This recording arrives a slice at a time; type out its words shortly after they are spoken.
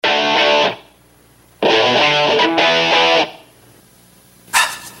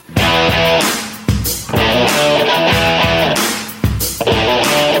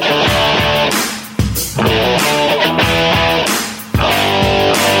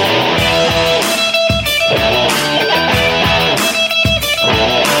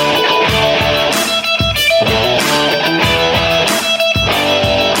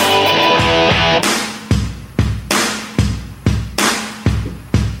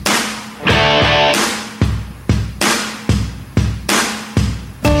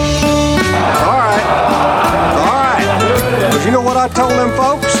I told them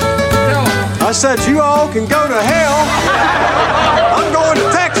folks? I said, you all can go to hell. I'm going to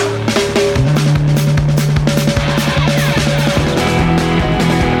Texas.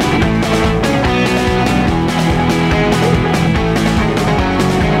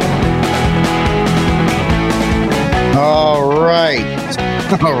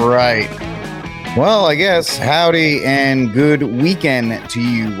 All right. Well, I guess howdy and good weekend to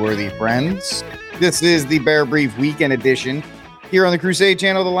you, worthy friends. This is the Bear Brief Weekend Edition here on the Crusade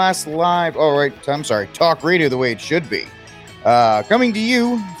Channel, the last live, talk radio the way it should be. Coming to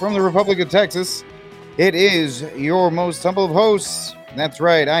you from the Republic of Texas, it is your most humble of hosts. That's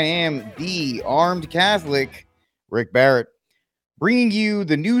right, I am the armed Catholic, Rick Barrett, bringing you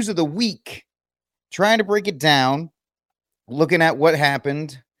the news of the week, trying to break it down, looking at what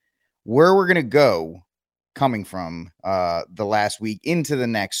happened, where we're going to go coming from the last week into the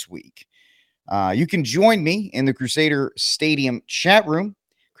next week. You can join me in the Crusader Stadium chat room,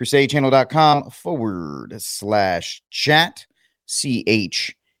 crusadechannel.com/chat,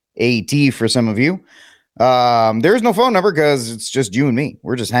 CHAT for some of you. There's no phone number because it's just you and me.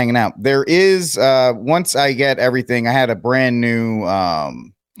 We're just hanging out. There is, once I get everything, I had a brand new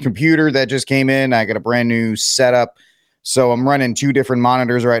computer that just came in. I got a brand new setup. So I'm running two different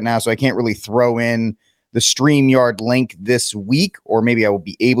monitors right now, so I can't really throw in the StreamYard link this week, or maybe I will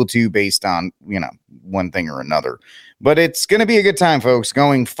be able to based on, one thing or another. But it's going to be a good time, folks,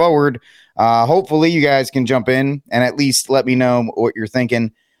 going forward. Hopefully you guys can jump in and at least let me know what you're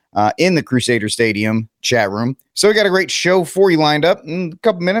thinking in the Crusader Stadium chat room. So we got a great show for you lined up. In a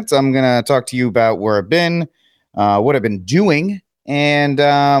couple minutes, I'm going to talk to you about where I've been, what I've been doing, and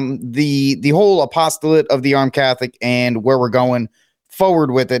the whole apostolate of the armed Catholic and where we're going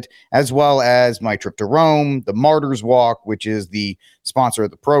forward with it, as well as my trip to Rome, the Martyrs Walk, which is the sponsor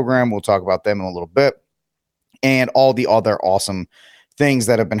of the program. We'll talk about them in a little bit, and all the other awesome things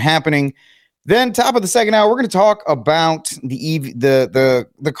that have been happening. Then, top of the second hour, we're going to talk about the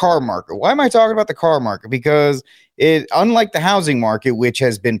car market. Why am I talking about the car market? Because unlike the housing market, which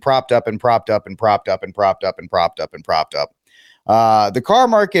has been propped up and propped up and propped up and propped up and propped up and propped up, the car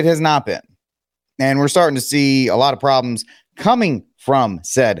market has not been. And we're starting to see a lot of problems coming from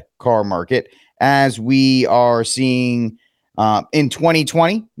said car market, as we are seeing in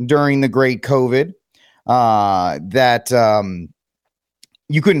 2020 during the great COVID that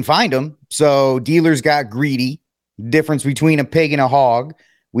you couldn't find them. So dealers got greedy. Difference between a pig and a hog.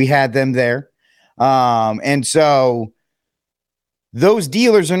 We had them there. And so those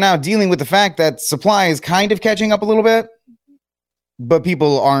dealers are now dealing with the fact that supply is kind of catching up a little bit, but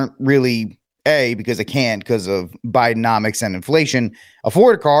people aren't really, because they can't, because of Bidenomics and inflation,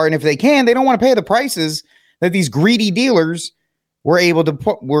 afford a car. And if they can, they don't want to pay the prices that these greedy dealers were able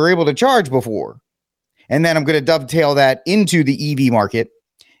to charge before. And then I'm going to dovetail that into the EV market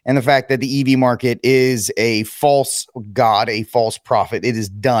and the fact that the EV market is a false god, a false prophet. It is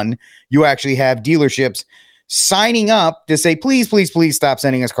done. You actually have dealerships signing up to say, please, please, please stop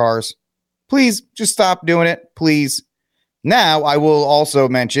sending us cars. Please just stop doing it. Please. Now, I will also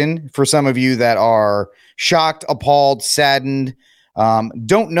mention, for some of you that are shocked, appalled, saddened,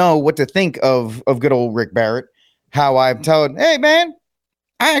 don't know what to think of good old Rick Barrett, how I'm telling, hey, man,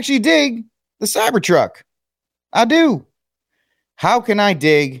 I actually dig the Cybertruck. I do. How can I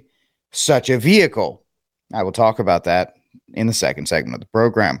dig such a vehicle? I will talk about that in the second segment of the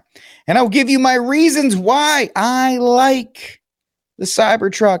program. And I'll give you my reasons why I like the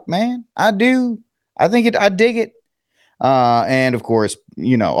Cybertruck, man. I do. I dig it. And of course,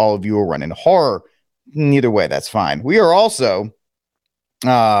 all of you are running horror. Either way, that's fine. We are also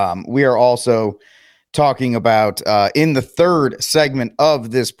talking about, in the third segment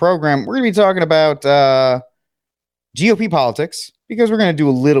of this program, we're going to be talking about, GOP politics, because we're going to do a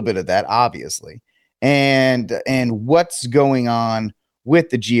little bit of that, obviously. And what's going on with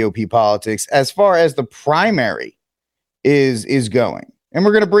the GOP politics as far as the primary is going. And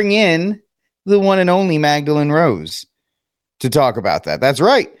we're going to bring in the one and only Magdalene Rose to talk about that. That's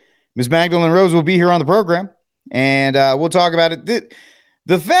right. Ms. Magdalene Rose will be here on the program, and we'll talk about it.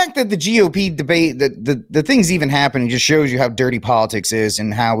 The fact that the GOP debate, the things even happening, just shows you how dirty politics is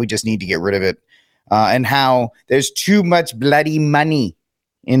and how we just need to get rid of it, and how there's too much bloody money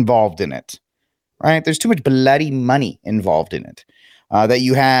involved in it, right? There's too much bloody money involved in it. That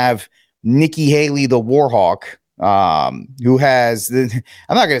you have Nikki Haley, the Warhawk, who has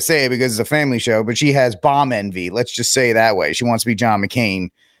I'm not going to say it because it's a family show, but she has bomb envy. Let's just say it that way. She wants to be John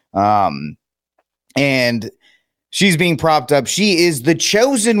McCain. And she's being propped up. She is the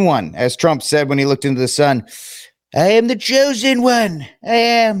chosen one, as Trump said when he looked into the sun. I am the chosen one. I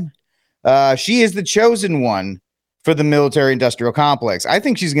am. She is the chosen one for the military industrial complex. I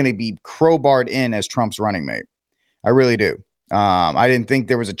think she's going to be crowbarred in as Trump's running mate. I really do. I didn't think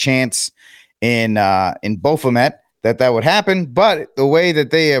there was a chance in Baphomet that would happen, but the way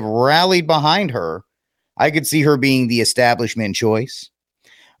that they have rallied behind her, I could see her being the establishment choice.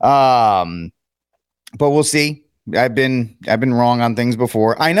 But we'll see. I've been wrong on things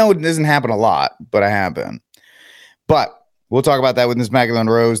before. I know it doesn't happen a lot, but I have been. But we'll talk about that with Ms. Magdalene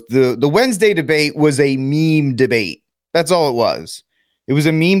Rose. The Wednesday debate was a meme debate. That's all it was. It was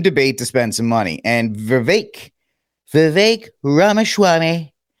a meme debate to spend some money. And Vivek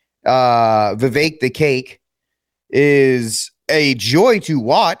Ramaswamy, Vivek the Cake, is a joy to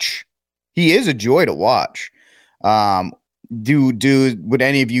watch. He is a joy to watch. Would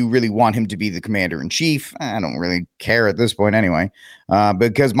any of you really want him to be the commander in chief? I don't really care at this point anyway,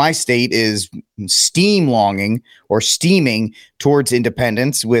 because my state is steaming towards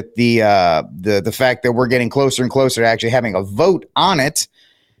independence with the fact that we're getting closer and closer to actually having a vote on it.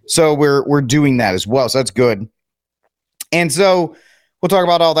 So we're doing that as well. So that's good. And so we'll talk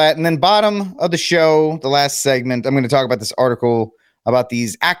about all that. And then bottom of the show, the last segment, I'm going to talk about this article about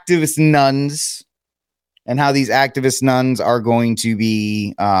these activist nuns and how these activist nuns are going to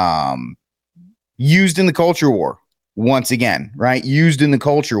be used in the culture war once again, right? Used in the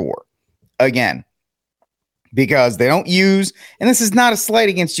culture war again, because they don't use, and this is not a slight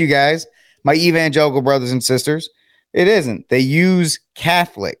against you guys, my evangelical brothers and sisters. It isn't. They use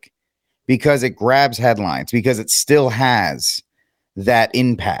Catholic because it grabs headlines, because it still has that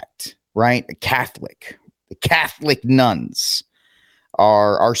impact, right? The Catholic nuns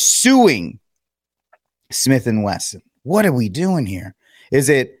are suing Smith and Wesson. What are we doing here? Is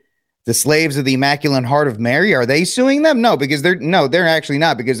it the slaves of the Immaculate Heart of Mary? Are they suing them? No, because they're actually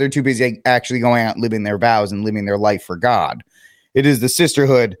not, because they're too busy actually going out and living their vows and living their life for God. It is the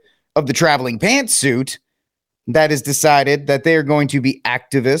Sisterhood of the Traveling Pantsuit that has decided that they're going to be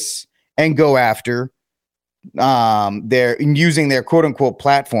activists and go after they're using their quote unquote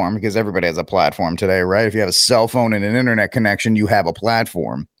platform, because everybody has a platform today, right? If you have a cell phone and an internet connection, you have a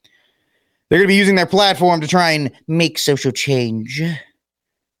platform. They're going to be using their platform to try and make social change.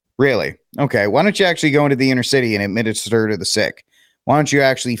 Really? Okay. Why don't you actually go into the inner city and administer to the sick? Why don't you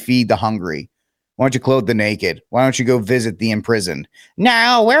actually feed the hungry? Why don't you clothe the naked? Why don't you go visit the imprisoned?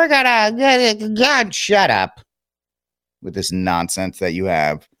 No, we're gonna God, shut up with this nonsense that you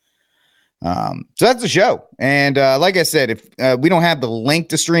have. So that's the show. And like I said, if we don't have the link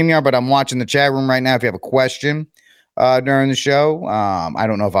to StreamYard, but I'm watching the chat room right now. If you have a question during the show, I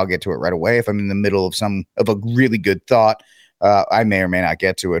don't know if I'll get to it right away. If I'm in the middle of a really good thought, I may or may not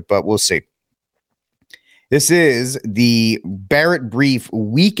get to it, but we'll see. This is the Barrett Brief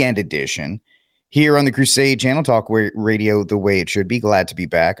Weekend Edition here on the Crusade Channel, Talk Radio the way it should be. Glad to be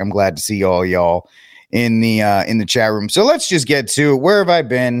back. I'm glad to see all y'all in the chat room. So let's just get to it. Where have I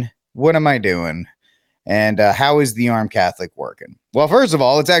been? What am I doing? And how is the Armed Catholic working? Well, first of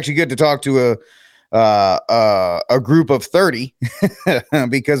all, it's actually good to talk to a group of 30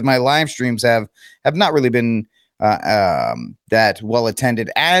 because my live streams have not really been that well attended.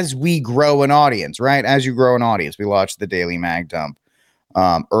 As we grow an audience, right? As you grow an audience, we launched the Daily Mag Dump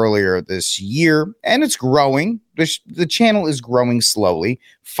earlier this year, and it's growing. The channel is growing slowly,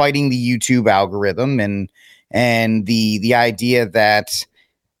 fighting the YouTube algorithm and the idea that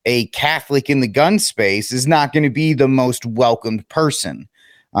a Catholic in the gun space is not going to be the most welcomed person.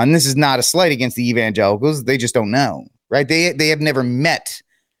 And this is not a slight against the evangelicals. They just don't know, right? They have never met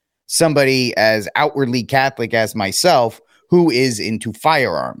somebody as outwardly Catholic as myself who is into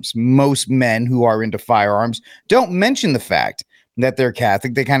firearms. Most men who are into firearms don't mention the fact that they're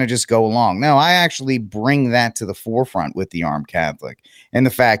Catholic. They kind of just go along. No, I actually bring that to the forefront with the Armed Catholic and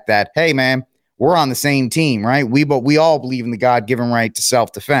the fact that, hey, man, we're on the same team, right? We all believe in the God-given right to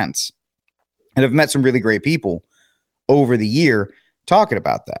self-defense. And I've met some really great people over the year talking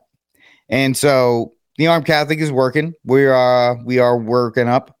about that. And so the Armed Catholic is working. We are working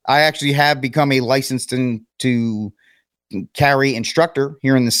up. I actually have become a licensed to carry instructor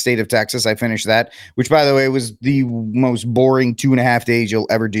here in the state of Texas. I finished that, which, by the way, was the most boring 2.5 days you'll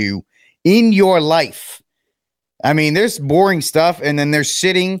ever do in your life. I mean, there's boring stuff, and then they're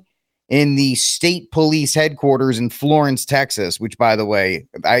sitting in the state police headquarters in Florence, Texas, which, by the way,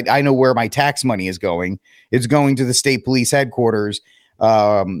 I know where my tax money is going. It's going to the state police headquarters,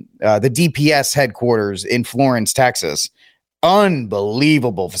 the DPS headquarters in Florence, Texas.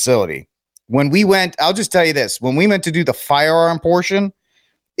 Unbelievable facility. When we went, I'll just tell you this. When we went to do the firearm portion,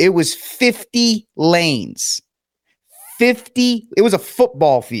 it was 50 lanes. 50. It was a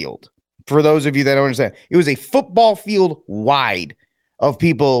football field. For those of you that don't understand, it was a football field wide of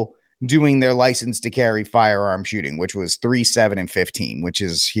people doing their license to carry firearm shooting, which was 3, 7, and 15, which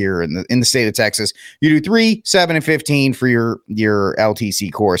is here in the state of Texas. You do 3, 7, and 15 for your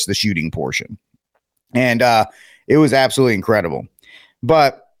LTC course, the shooting portion. And it was absolutely incredible.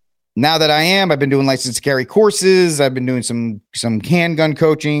 But now that I've been doing license to carry courses. I've been doing some handgun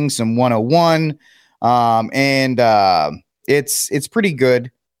coaching, some 101. And it's pretty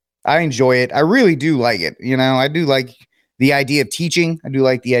good. I enjoy it. I really do like it. You know, I do like the idea of teaching. I do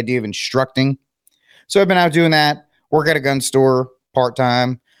like the idea of instructing. So I've been out doing that, work at a gun store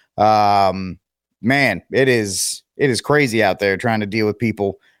part-time. Man, it is crazy out there trying to deal with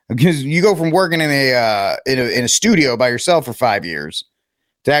people, because you go from working in a studio by yourself for 5 years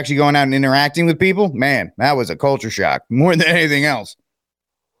to actually going out and interacting with people. Man, that was a culture shock more than anything else.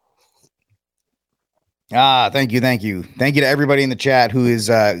 Thank you. Thank you to everybody in the chat who is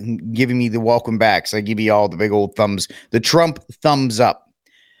giving me the welcome backs. I give you all the big old thumbs, the Trump thumbs up.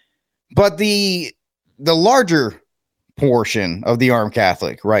 But the larger portion of the Armed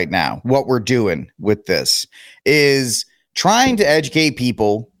Catholic right now, what we're doing with this is trying to educate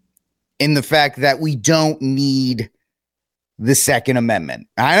people in the fact that we don't need the Second Amendment.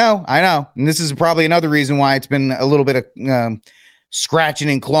 I know. And this is probably another reason why it's been a little bit of scratching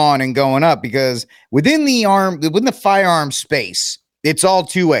and clawing and going up, because within the firearm space, it's all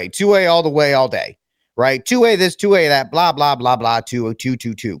two-way all the way, all day, right? Two-way this, two-way that, blah, blah, blah, blah,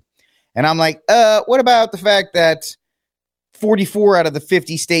 20222. And I'm like, what about the fact that 44 out of the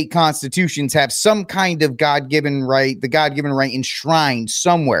 50 state constitutions have some kind of God-given right, the God-given right enshrined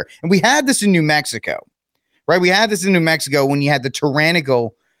somewhere? And we had this in New Mexico, right? We had this in New Mexico when you had the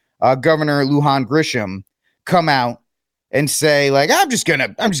tyrannical Governor Lujan Grisham come out and say, like, I'm just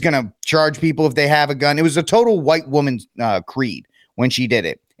gonna charge people if they have a gun. It was a total white woman creed when she did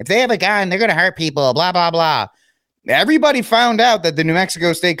it. If they have a gun, they're gonna hurt people, blah, blah, blah. Everybody found out that the New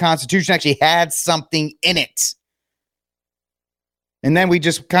Mexico state constitution actually had something in it. And then we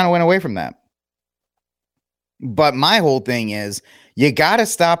just kind of went away from that. But my whole thing is, you gotta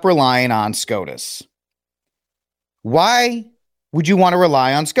stop relying on SCOTUS. Why would you want to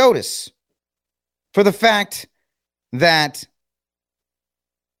rely on SCOTUS? For the fact that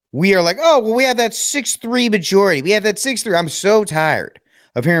we are like, oh, well, we have that 6-3 majority. We have that 6-3. I'm so tired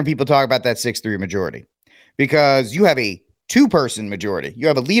of hearing people talk about that 6-3 majority, because you have a 2-person majority. You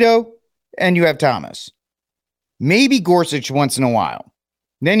have Alito and you have Thomas. Maybe Gorsuch once in a while.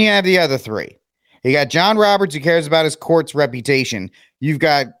 Then you have the other 3. You got John Roberts, who cares about his court's reputation. You've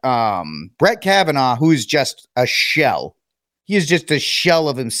got Brett Kavanaugh, who is just a shell. He is just a shell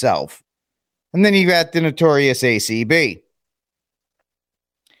of himself. And then you got the notorious ACB,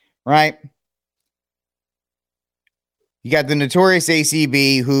 right? You got the notorious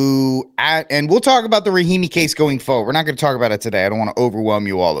ACB and we'll talk about the Rahimi case going forward. We're not going to talk about it today. I don't want to overwhelm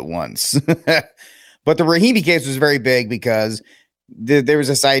you all at once. But the Rahimi case was very big because there was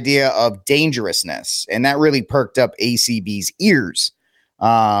this idea of dangerousness, and that really perked up ACB's ears.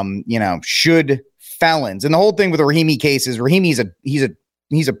 Should felons, and the whole thing with the Rahimi case is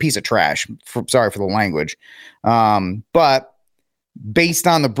he's a piece of trash. Sorry for the language. But based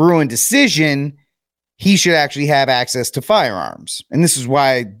on the Bruin decision, he should actually have access to firearms. And this is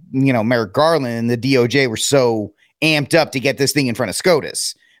why, Merrick Garland and the DOJ were so amped up to get this thing in front of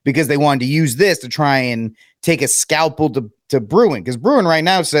SCOTUS, because they wanted to use this to try and take a scalpel to Bruin. Because Bruin right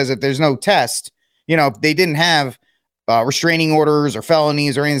now says that there's no test. If they didn't have restraining orders or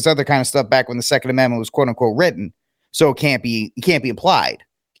felonies or any of this other kind of stuff back when the Second Amendment was quote unquote written. So it can't be applied.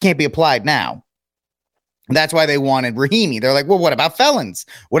 It can't be applied now. And that's why they wanted Rahimi. They're like, well, what about felons?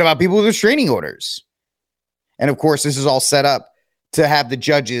 What about people with restraining orders? And of course, this is all set up to have the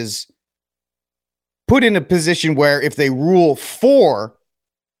judges put in a position where if they rule for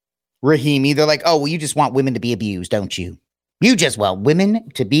Rahimi, they're like, oh, well, you just want women to be abused, don't you? You just want women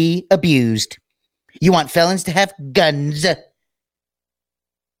to be abused. You want felons to have guns. And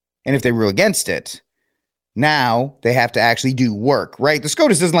if they rule against it, now they have to actually do work, right? The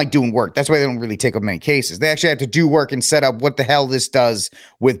SCOTUS doesn't like doing work. That's why they don't really take up many cases. They actually have to do work and set up what the hell this does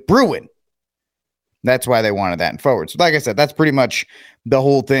with Bruin. That's why they wanted that in forward. So like I said, that's pretty much the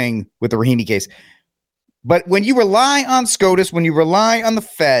whole thing with the Rahimi case. But when you rely on SCOTUS, when you rely on the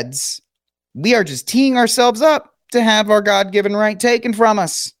feds, we are just teeing ourselves up to have our God-given right taken from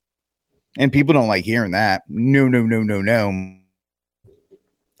us. And people don't like hearing that. No. And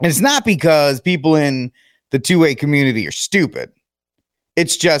it's not because people in the 2A community are stupid.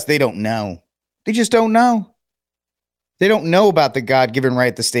 It's just they don't know. They just don't know. They don't know about the God-given right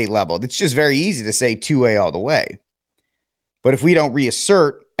at the state level. It's just very easy to say 2A all the way. But if we don't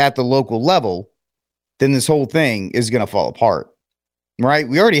reassert at the local level, then this whole thing is going to fall apart. right?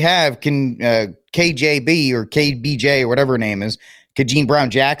 We already have KJB or KBJ or whatever her name is, Kajeen Brown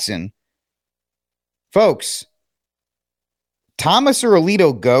Jackson. Folks, Thomas or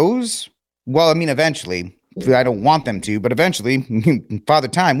Alito goes. Well, I mean, eventually. I don't want them to, but eventually, Father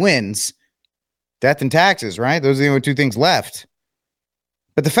Time wins. Death and taxes, right? Those are the only two things left.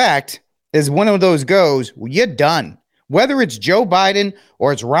 But the fact is, one of those goes, well, you're done. Whether it's Joe Biden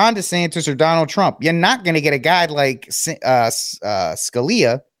or it's Ron DeSantis or Donald Trump, you're not going to get a guy like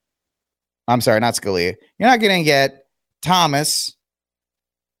Scalia. I'm sorry, not Scalia. You're not going to get Thomas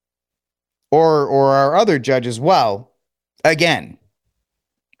or our other judge as well. Again,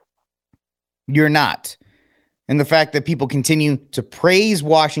 you're not. And the fact that people continue to praise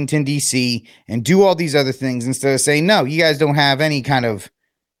Washington, D.C. and do all these other things instead of saying, no, you guys don't have any kind of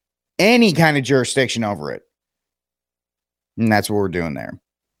jurisdiction over it. And that's what we're doing there.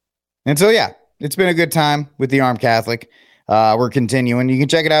 And so, yeah, it's been a good time with the Armed Catholic. We're continuing. You can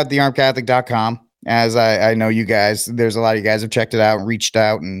check it out at thearmedcatholic.com. As I know you guys, there's a lot of you guys have checked it out and reached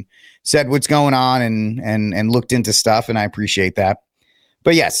out and said what's going on and looked into stuff. And I appreciate that.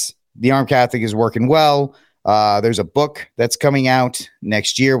 But yes, the Armed Catholic is working well. There's a book that's coming out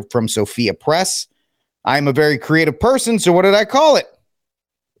next year from Sophia Press. I'm a very creative person, so what did I call it?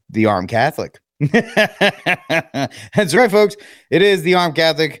 The Armed Catholic. That's right, folks. It is the Armed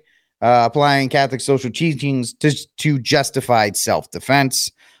Catholic, applying Catholic social teachings to justified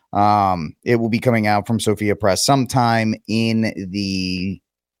self-defense. It will be coming out from Sophia Press sometime in the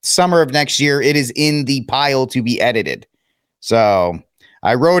summer of next year. It is in the pile to be edited. So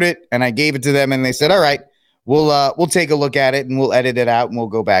I wrote it and I gave it to them and they said, all right, we'll take a look at it and we'll edit it out and we'll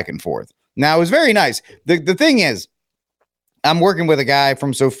go back and forth. Now, it was very nice. The thing is, I'm working with a guy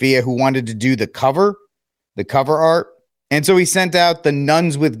from Sophia who wanted to do the cover art. And so he sent out the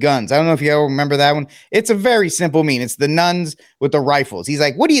nuns with guns. I don't know if you ever remember that one. It's a very simple meme. It's the nuns with the rifles. He's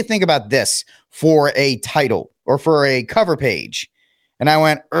like, what do you think about this for a title or for a cover page? And I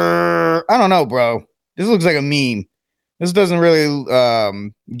went, I don't know, bro. This looks like a meme. This doesn't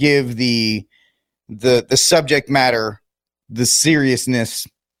really give the subject matter the seriousness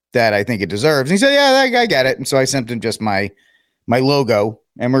that I think it deserves. And he said, yeah, I get it. And so I sent him just my logo,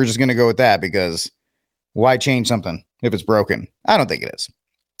 and we're just going to go with that because why change something if it's broken? I don't think it is.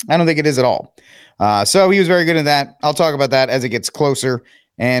 I don't think it is at all. So he was very good at that. I'll talk about that as it gets closer,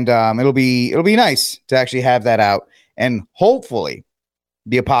 and it'll be nice to actually have that out. And hopefully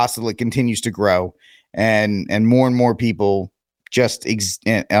the apostolate continues to grow and more people just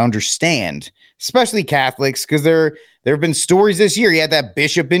understand, especially Catholics, because there have been stories this year. You had that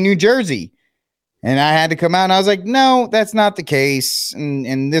bishop in New Jersey, and I had to come out and I was like, no, that's not the case.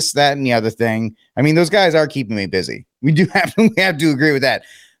 And this, that, and the other thing. I mean, those guys are keeping me busy. We have to agree with that.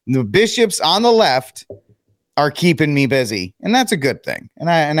 The bishops on the left are keeping me busy, and that's a good thing. And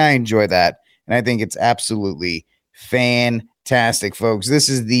I enjoy that. And I think it's absolutely fantastic, folks. This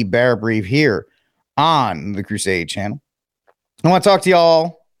is the Barrett Brief here on the Crusade channel. I want to talk to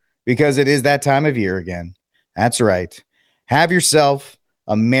y'all because it is that time of year again. That's right. Have yourself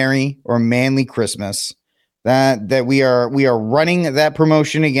a merry or manly Christmas. That we are running that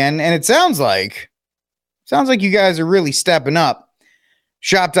promotion again, and it sounds like you guys are really stepping up.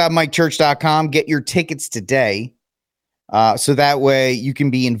 Shop.mikechurch.com. Get your tickets today, so that way you can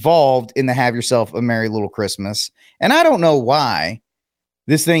be involved in the Have Yourself a Merry Little Christmas. And I don't know why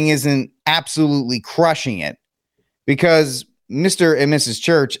this thing isn't absolutely crushing it, because Mr. and Mrs.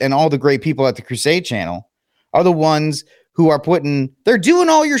 Church and all the great people at the Crusade channel are the ones who are they're doing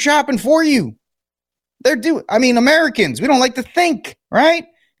all your shopping for you. Americans, we don't like to think, right?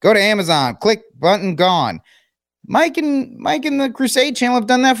 Go to Amazon, click button, gone. Mike and the Crusade channel have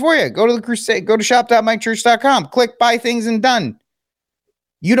done that for you. Go to shop.mikechurch.com, click buy things and done.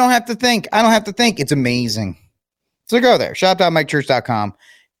 You don't have to think. I don't have to think. It's amazing. So go there, shop.mikechurch.com.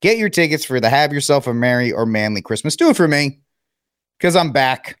 Get your tickets for the Have Yourself a Merry or Manly Christmas. Do it for me, because I'm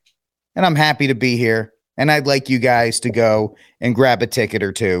back and I'm happy to be here. And I'd like you guys to go and grab a ticket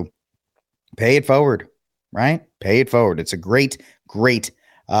or two. Pay it forward, right? Pay it forward. It's a great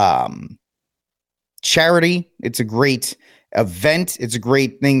charity. It's a great event. It's a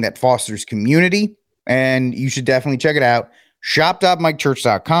great thing that fosters community. And you should definitely check it out.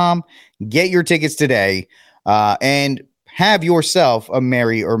 Shop.mikechurch.com. Get your tickets today. And have yourself a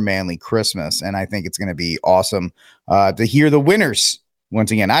merry or manly Christmas. And I think it's going to be awesome to hear the winners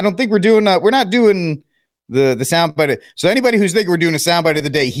once again. I don't think we're not doing the soundbite. So anybody who's thinking we're doing a soundbite of the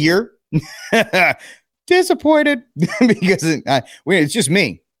day here, disappointed because it's just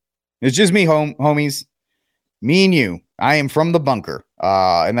me. It's just me, homies. Me and you. I am from the bunker.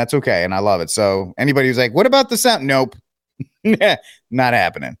 And that's okay. And I love it. So anybody who's like, what about the sound? Nope. Not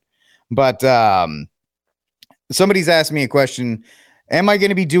happening. But somebody's asked me a question. Am I going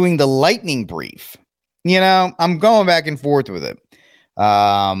to be doing the lightning brief? I'm going back and forth with it.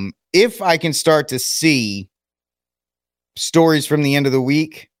 If I can start to see stories from the end of the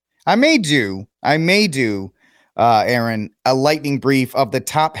week, I may do, Aaron, a lightning brief of the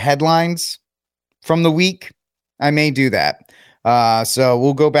top headlines from the week. I may do that. So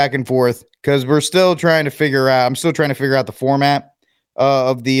we'll go back and forth because I'm still trying to figure out the format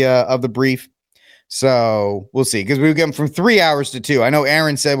of the brief. So we'll see, because we went from 3 hours to 2. I know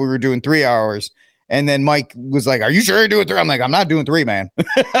Aaron said we were doing 3 hours, and then Mike was like, "Are you sure you're doing 3?" I'm like, "I'm not doing 3, man.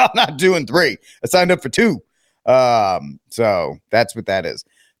 I'm not doing 3. I signed up for 2." So that's what that is.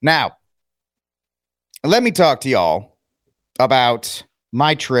 Now, let me talk to y'all about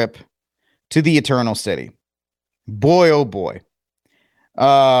my trip to the Eternal City. Boy, oh boy.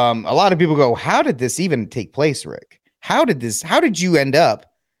 A lot of people go, "How did this even take place, Rick? How did you end up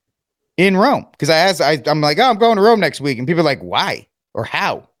in Rome?" Because I'm like, "Oh, I'm going to Rome next week." And people are like, "Why? Or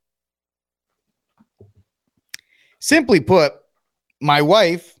how?" Simply put, my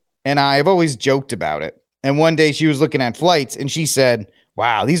wife and I have always joked about it. And one day she was looking at flights and she said,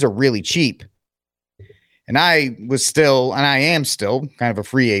 "Wow, these are really cheap." And I am still kind of a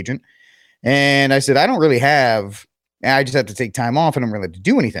free agent. And I said, I just have to take time off and I'm really to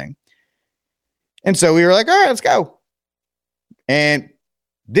do anything. And so we were like, all right, let's go. And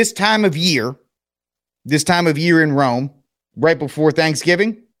this time of year in Rome, right before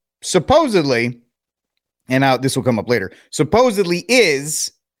Thanksgiving, supposedly, and this will come up later, supposedly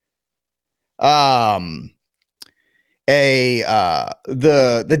is the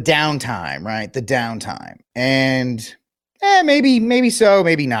downtime, right? The downtime. And maybe so,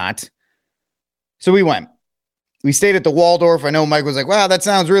 maybe not. So we went. We stayed at the Waldorf. I know Mike was like, "Wow, that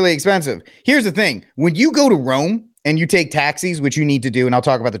sounds really expensive." Here's the thing. When you go to Rome and you take taxis, which you need to do, and I'll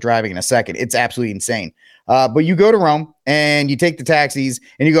talk about the driving in a second, it's absolutely insane. But you go to Rome and you take the taxis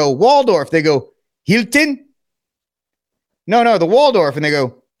and you go Waldorf. They go Hilton. No, the Waldorf, and they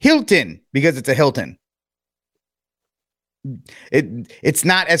go Hilton because it's a Hilton. It's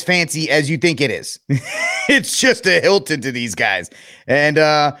not as fancy as you think it is. It's just a Hilton to these guys. And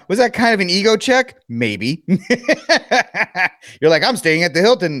was that kind of an ego check? Maybe. You're like, "I'm staying at the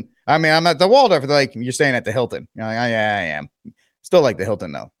Hilton. I mean, I'm at the Waldorf." They're like, "You're staying at the Hilton." You're like, "Oh, yeah, I am." Still like the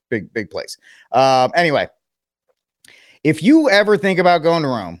Hilton, though. Big place. Anyway, if you ever think about going to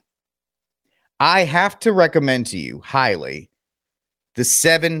Rome, I have to recommend to you highly the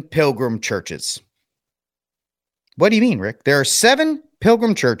 7 pilgrim churches. What do you mean, Rick? There are 7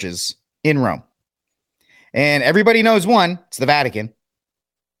 pilgrim churches in Rome. And everybody knows one. It's the Vatican.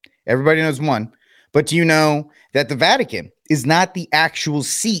 Everybody knows one. But do you know that the Vatican is not the actual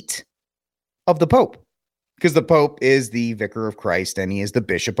seat of the Pope? Because the Pope is the vicar of Christ and he is the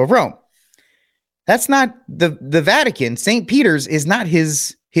Bishop of Rome. That's not the Vatican. St. Peter's is not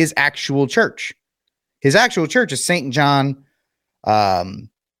his actual church. His actual church is St. John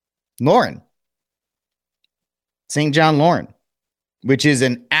Lauren. St. John Lauren, which is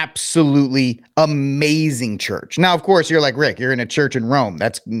an absolutely amazing church. Now, of course, you're like, "Rick, you're in a church in Rome."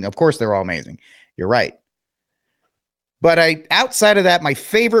 Of course, they're all amazing. You're right. But outside of that, my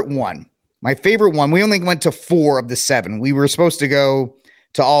favorite one, we only went to 4 of the 7. We were supposed to go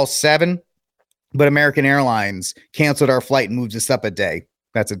to all 7, but American Airlines canceled our flight and moved us up a day.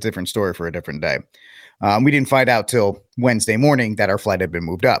 That's a different story for a different day. We didn't find out till Wednesday morning that our flight had been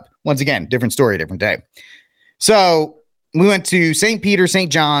moved up. Once again, different story, different day. So we went to St. Peter,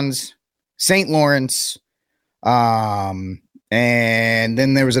 St. John's, St. Lawrence, and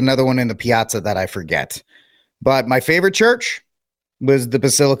then there was another one in the Piazza that I forget. But my favorite church was the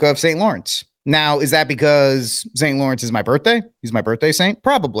Basilica of St. Lawrence. Now, is that because St. Lawrence is my birthday? He's my birthday saint?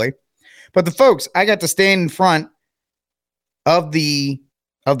 Probably. But the folks, I got to stand in front of the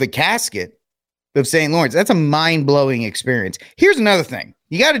casket of St. Lawrence. That's a mind-blowing experience. Here's another thing.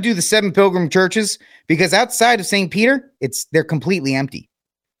 You got to do the 7 pilgrim churches because outside of St. Peter, they're completely empty.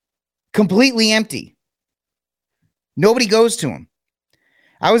 Completely empty. Nobody goes to them.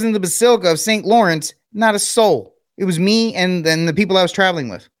 I was in the Basilica of St. Lawrence, not a soul. It was me and then the people I was traveling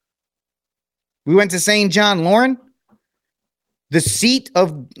with. We went to St. John Lauren, the seat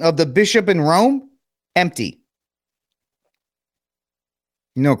of the bishop in Rome, empty.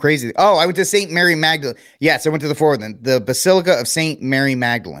 Crazy. Oh, I went to St. Mary Magdalene. Yes, I went to the 4 of them. The Basilica of St. Mary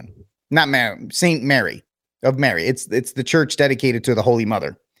Magdalene. Not Mary, St. Mary of Mary. It's the church dedicated to the Holy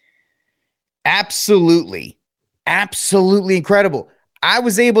Mother. Absolutely incredible. I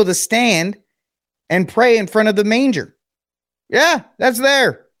was able to stand and pray in front of the manger. Yeah, that's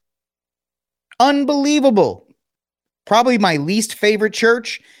there. Unbelievable. probably my least favorite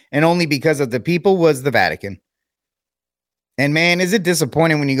church, and only because of the people, was the Vatican. And man, is it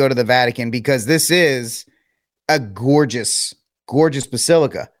disappointing when you go to the Vatican, because this is a gorgeous, gorgeous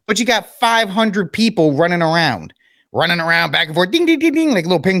basilica. But you got 500 people running around back and forth, ding, ding, ding, ding, like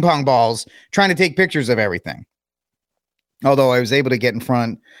little ping pong balls, trying to take pictures of everything. Although I was able to get in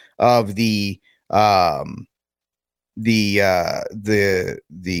front of the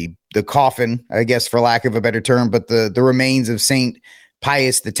coffin, I guess, for lack of a better term, but the remains of Saint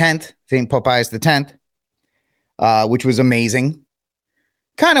Pius X, Saint Pope Pius X, which was amazing.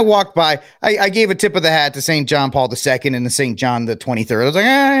 Kind of walked by. I gave a tip of the hat to St. John Paul II and to St. John the 23rd. I was like,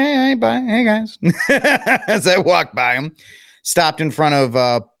 hey, bye. Hey, guys. As I walked by him, stopped in front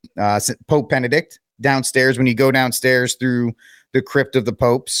of Pope Benedict downstairs. When you go downstairs through the crypt of the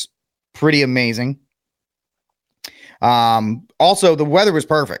popes, pretty amazing. Also, the weather was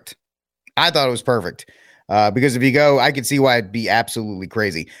perfect. I thought it was perfect. Because if you go, I could see why it'd be absolutely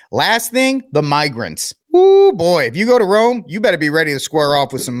crazy. Last thing, the migrants. Ooh, boy, if you go to Rome, you better be ready to square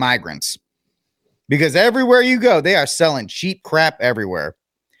off with some migrants. Because everywhere you go, they are selling cheap crap everywhere.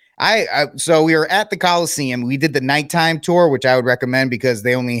 So we were at the Colosseum. We did the nighttime tour, which I would recommend because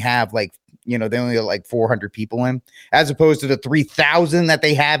they only have they only have like 400 people in, as opposed to the 3,000 that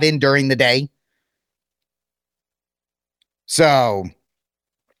they have in during the day. So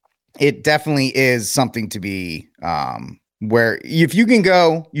it definitely is something to be where if you can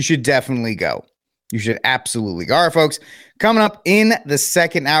go, you should definitely go. You should absolutely go. All right, folks, coming up in the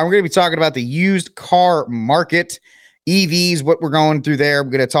second hour, we're going to be talking about the used car market, EVs, what we're going through there.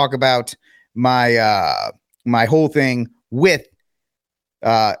 We're going to talk about my whole thing with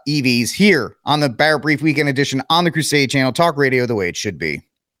EVs here on the Barrett Brief Weekend Edition on the Crusade Channel, Talk Radio the way it should be.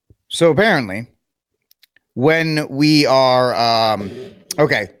 So apparently, when we are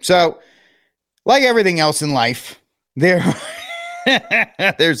okay, so like everything else in life, there's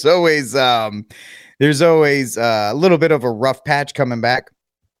always a little bit of a rough patch coming back.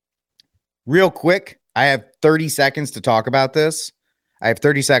 Real quick, I have 30 seconds to talk about this. If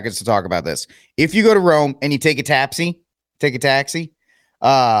you go to Rome and you take a taxi,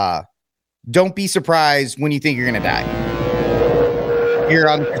 don't be surprised when you think you're going to die. Here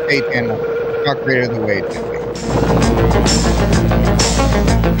on the Crusade Channel, Talk Radio the way it should be.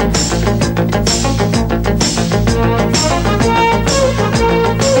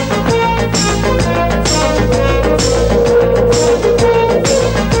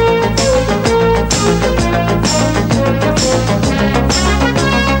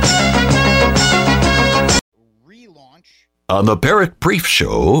 On the Barrett Brief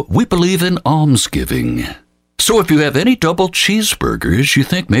Show, we believe in almsgiving. So if you have any double cheeseburgers you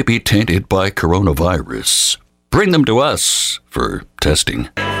think may be tainted by coronavirus, bring them to us for testing. When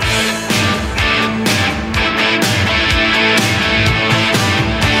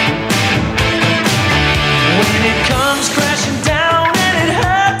it comes crashing down and it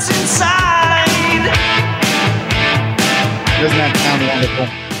hurts inside. Doesn't that sound wonderful?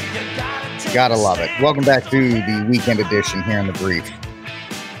 Gotta love it. Welcome back to the weekend edition here in the Brief.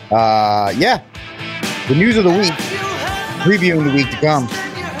 The news of the week, previewing the week to come.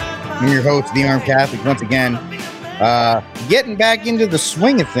 I'm your host, The Armed Catholic, once again, getting back into the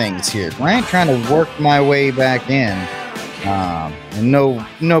swing of things here, right? Trying to work my way back in. And no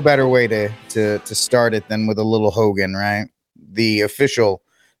better way to start it than with a little Hogan, right? The official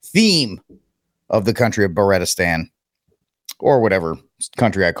theme of the country of Barrettistan, or whatever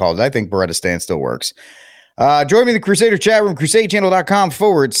country I call it. I think Barrettistan still works. Join me in the Crusader chat room,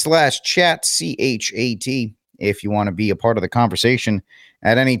 crusadechannel.com/chat, CHAT, if you want to be a part of the conversation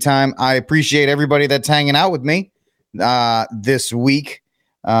at any time. I appreciate everybody that's hanging out with me this week.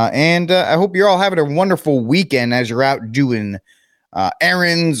 And I hope you're all having a wonderful weekend as you're out doing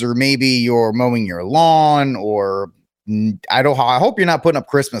errands, or maybe you're mowing your lawn, or I hope you're not putting up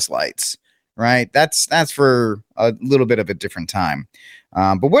Christmas lights, right? That's for a little bit of a different time.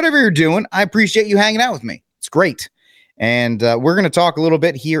 But whatever you're doing, I appreciate you hanging out with me. It's great. And we're going to talk a little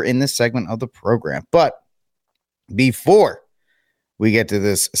bit here in this segment of the program. But before we get to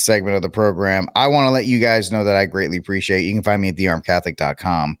this segment of the program, I want to let you guys know that I greatly appreciate it. You can find me at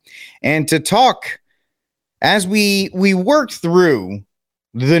thearmedcatholic.com. And to talk, as we work through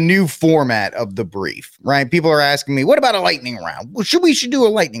the new format of the brief, right? People are asking me, what about a lightning round? Well, we should do a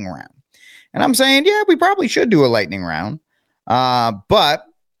lightning round. And I'm saying, yeah, we probably should do a lightning round. But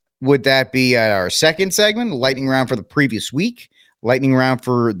would that be our second segment, lightning round for the previous week, lightning round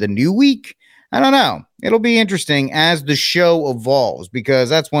for the new week? I don't know. It'll be interesting as the show evolves, because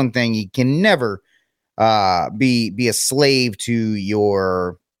that's one thing. You can never be a slave to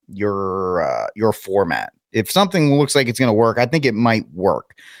your format. If something looks like it's going to work, I think it might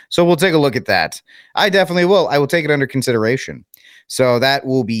work. So we'll take a look at that. I definitely will. I will take it under consideration. So that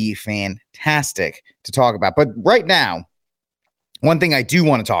will be fantastic to talk about. But right now, one thing I do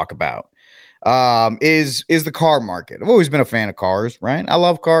want to talk about is the car market. I've always been a fan of cars, right? I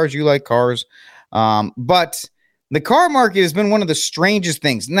love cars. You like cars. But the car market has been one of the strangest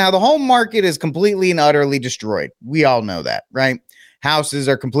things. Now, the home market is completely and utterly destroyed. We all know that, right? Houses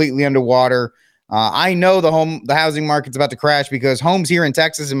are completely underwater. I know the housing market's about to crash because homes here in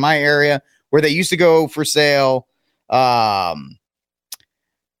Texas, in my area, where they used to go for sale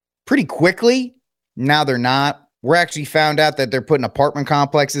pretty quickly, now they're not. We're actually found out that they're putting apartment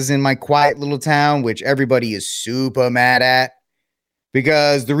complexes in my quiet little town, which everybody is super mad at.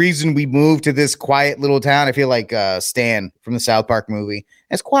 Because the reason we moved to this quiet little town, I feel like Stan from the South Park movie,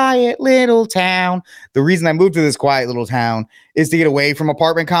 this quiet little town. The reason I moved to this quiet little town is to get away from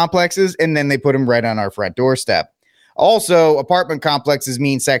apartment complexes, and then they put them right on our front doorstep. Also, apartment complexes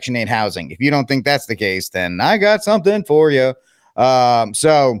mean Section 8 housing. If you don't think that's the case, then I got something for you.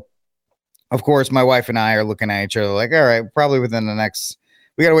 So, of course, my wife and I are looking at each other like, all right, probably within the next...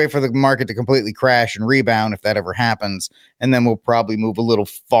 We got to wait for the market to completely crash and rebound if that ever happens. And then we'll probably move a little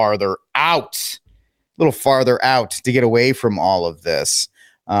farther out to get away from all of this.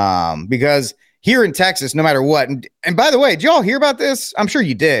 Because here in Texas, no matter what, and by the way, did y'all hear about this? I'm sure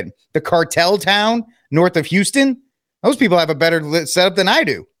you did. The cartel town north of Houston, those people have a better setup than I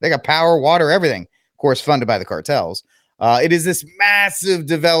do. They got power, water, everything. Of course, funded by the cartels. It is this massive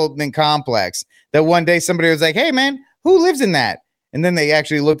development complex that one day somebody was like, hey, man, who lives in that? And then they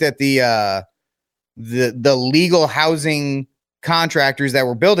actually looked at the legal housing contractors that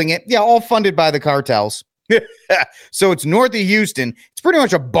were building it. Yeah, all funded by the cartels. So it's north of Houston. It's pretty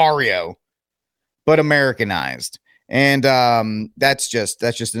much a barrio, but Americanized. And that's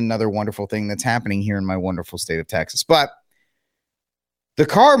just another wonderful thing that's happening here in my wonderful state of Texas. But the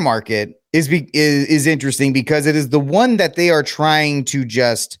car market is interesting because it is the one that they are trying to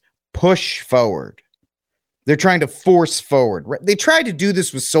just push forward. They're trying to force forward. They tried to do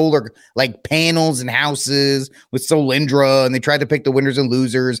this with solar like panels and houses with Solindra, and they tried to pick the winners and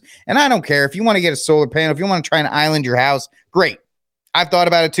losers. And I don't care if you want to get a solar panel, if you want to try and island your house, great. I've thought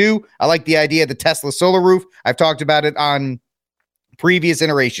about it too. I like the idea of the Tesla solar roof. I've talked about it on previous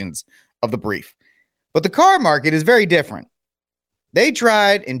iterations of the brief. But the car market is very different. They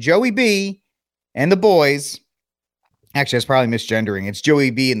tried, and Joey B and the boys, actually, that's probably misgendering. It's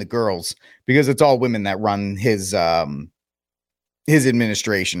Joey B and the girls, because it's all women that run his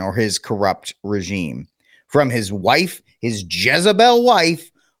administration or his corrupt regime. From his wife, his Jezebel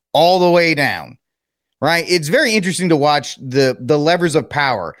wife, all the way down. Right? It's very interesting to watch the levers of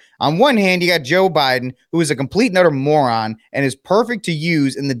power. On one hand, you got Joe Biden, who is a complete and utter moron and is perfect to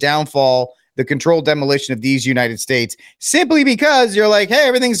use in the downfall, the controlled demolition of these United States, simply because you're like, hey,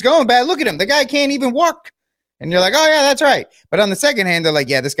 everything's going bad. Look at him. The guy can't even walk. And you're like, oh, yeah, that's right. But on the second hand, they're like,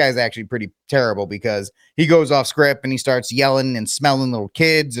 yeah, this guy's actually pretty terrible because he goes off script and he starts yelling and smelling little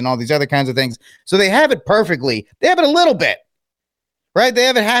kids and all these other kinds of things. So they have it perfectly. They have it a little bit, right? They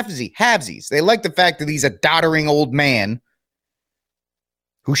have it halvesies. They like the fact that he's a doddering old man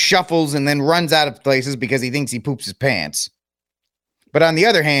who shuffles and then runs out of places because he thinks he poops his pants. But on the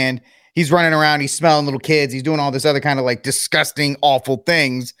other hand, he's running around, he's smelling little kids, he's doing all this other kind of like disgusting, awful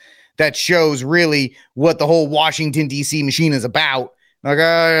things that shows really what the whole Washington, D.C. machine is about. Like,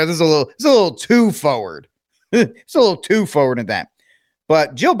 this is a little too forward. It's a little too forward in that.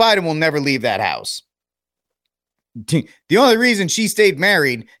 But Jill Biden will never leave that house. The only reason she stayed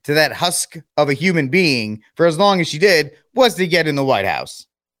married to that husk of a human being for as long as she did was to get in the White House.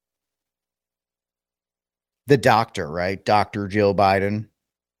 The doctor, right? Dr. Jill Biden.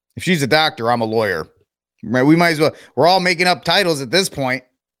 If she's a doctor, I'm a lawyer. Right? We might as well. We're all making up titles at this point.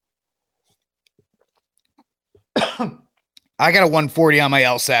 I got a 140 on my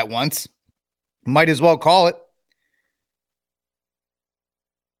LSAT once. Might as well call it.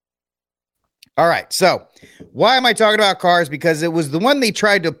 All right. So why am I talking about cars? Because it was the one they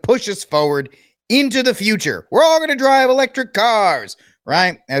tried to push us forward into the future. We're all going to drive electric cars,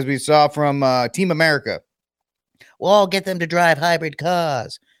 right? As we saw from Team America. We'll all get them to drive hybrid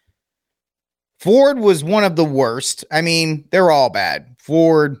cars. Ford was one of the worst. I mean, they're all bad.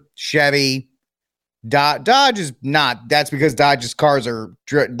 Ford, Chevy, Dodge is not. That's because Dodge's cars are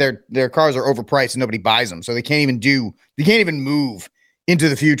their cars are overpriced and nobody buys them, so they can't even move into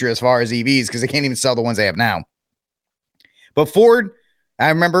the future as far as EVs because they can't even sell the ones they have now. But Ford, I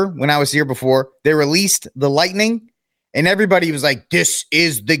remember when I was here before, they released the Lightning, And everybody was like, this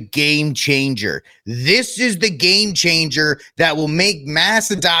is the game changer. This is the game changer that will make mass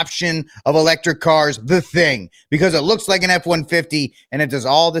adoption of electric cars the thing, because it looks like an F-150 and it does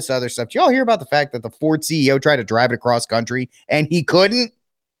all this other stuff. Did y'all hear about the fact that the Ford CEO tried to drive it across country and he couldn't?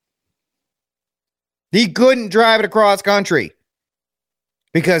 He couldn't drive it across country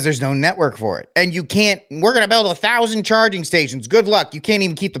because there's no network for it. And you can't, we're going to build 1,000 charging stations. Good luck. You can't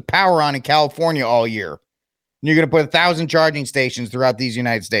even keep the power on in California all year. You're going to put 1,000 charging stations throughout these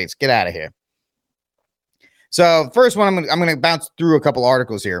United States. Get out of here. So first one, I'm going to bounce through a couple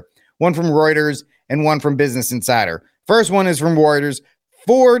articles here. One from Reuters and one from Business Insider. First one is from Reuters.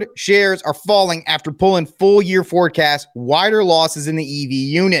 Ford shares are falling after pulling full year forecast, wider losses in the EV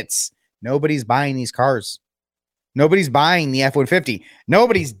units. Nobody's buying these cars. Nobody's buying the F-150.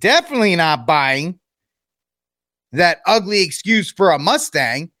 Nobody's definitely not buying that ugly excuse for a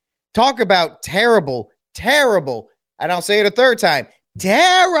Mustang. Talk about terrible, and I'll say it a third time,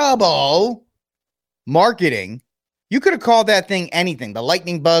 terrible marketing. You could have called that thing anything, the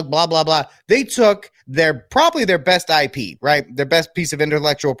lightning bug, blah, blah, blah. They took probably their best IP, right? Their best piece of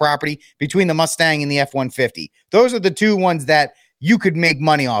intellectual property between the Mustang and the F-150. Those are the two ones that you could make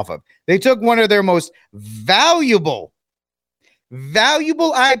money off of. They took one of their most valuable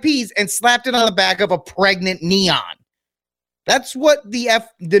IPs and slapped it on the back of a pregnant neon. That's what the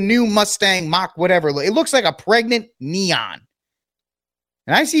new Mustang Mach whatever, it looks like a pregnant neon.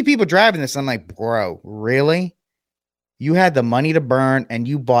 And I see people driving this. I'm like, bro, really? You had the money to burn and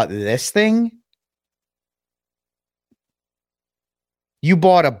you bought this thing? You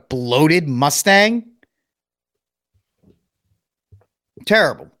bought a bloated Mustang?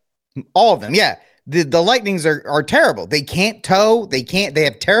 Terrible. All of them. Yeah. The Lightnings are terrible. They can't tow. They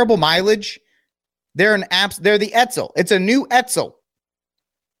have terrible mileage. They're the Etzel. It's a new Etzel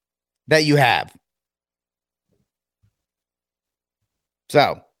that you have.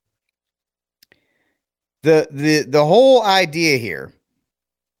 So the whole idea here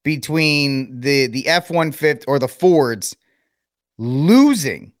between the F-150 or the Fords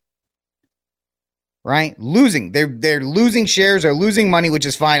losing, right? Losing. They're losing shares or losing money, which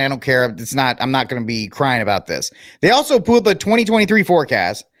is fine. I don't care. I'm not going to be crying about this. They also pulled the 2023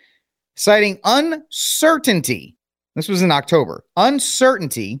 forecast, citing uncertainty. This was in October.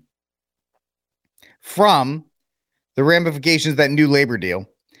 Uncertainty from the ramifications of that new labor deal.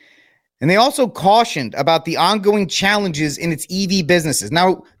 And they also cautioned about the ongoing challenges in its EV businesses.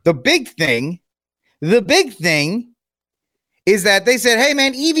 Now, the big thing is that they said, hey,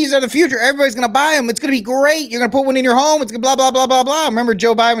 man, EVs are the future. Everybody's going to buy them. It's going to be great. You're going to put one in your home. It's going to blah, blah, blah, blah, blah. Remember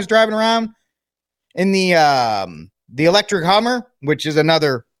Joe Biden was driving around in the electric Hummer, which is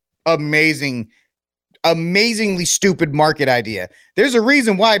another amazingly stupid market idea. There's a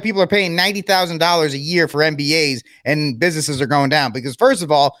reason why people are paying $90,000 a year for MBAs and businesses are going down. Because first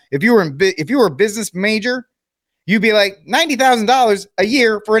of all, if you were a business major, you'd be like, $90,000 a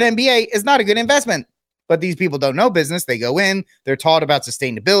year for an MBA is not a good investment. But these people don't know business. They go in, they're taught about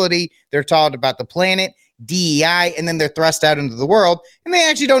sustainability, they're taught about the planet, DEI, and then they're thrust out into the world, and they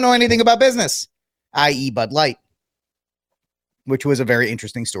actually don't know anything about business, i.e. Bud Light, which was a very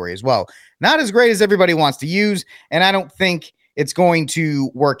interesting story as well. Not as great as everybody wants to use, and I don't think it's going to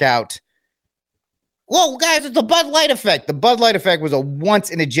work out. Whoa, guys, it's the Bud Light effect. The Bud Light effect was a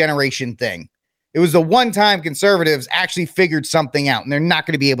once-in-a-generation thing. It was the one time conservatives actually figured something out, and they're not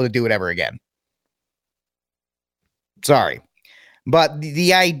going to be able to do it ever again. Sorry. But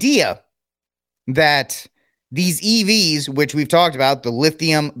the idea that these EVs, which we've talked about, the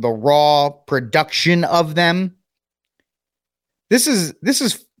lithium, the raw production of them, this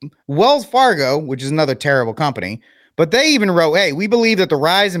is Wells Fargo, which is another terrible company, but they even wrote, hey, we believe that the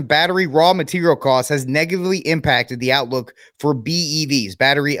rise in battery raw material costs has negatively impacted the outlook for BEVs,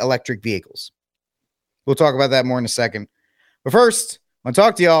 battery electric vehicles. We'll talk about that more in a second. But first, I want to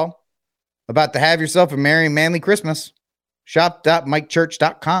talk to y'all about the Have Yourself a Merry Manly Christmas.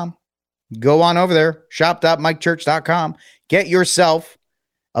 Shop.mikechurch.com. Go on over there. Shop.mikechurch.com. Get yourself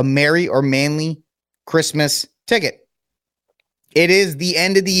a merry or manly Christmas ticket. It is the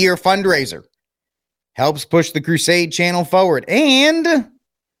end of the year fundraiser. Helps push the Crusade channel forward. And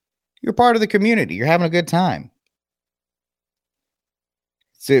you're part of the community. You're having a good time.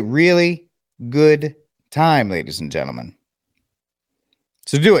 It's a really good time, ladies and gentlemen.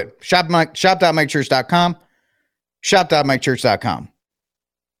 So do it. Shop.mikechurch.com. Shop.mikechurch.com.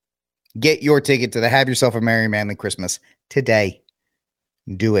 Get your ticket to the Have Yourself a Merry Manly Christmas today.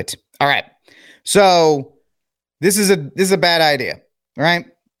 Do it. All right. So this is a bad idea. All right.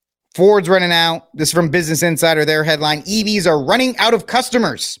 Ford's running out. This is from Business Insider, their headline. EVs are running out of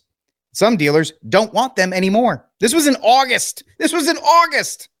customers. Some dealers don't want them anymore. This was in August.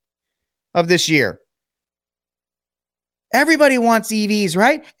 Of this year. Everybody wants EVs,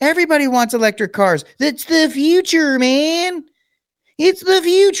 right? Everybody wants electric cars. That's the future, man. It's the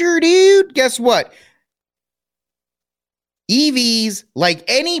future, dude. Guess what? EVs, like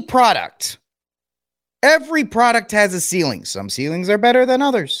any product, every product has a ceiling. Some ceilings are better than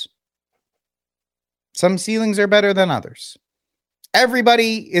others.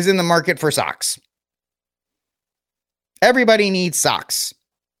 Everybody is in the market for socks. Everybody needs socks.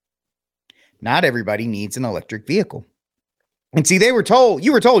 Not everybody needs an electric vehicle. And see, you were told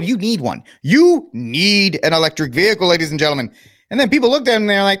you need one. You need an electric vehicle, ladies and gentlemen. And then people looked at them and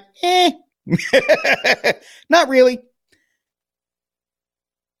they're like, not really.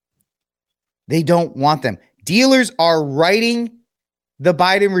 They don't want them. Dealers are writing the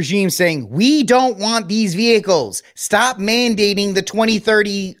Biden regime saying, we don't want these vehicles. Stop mandating the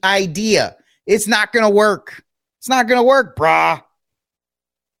 2030 idea. It's not going to work. It's not going to work, brah.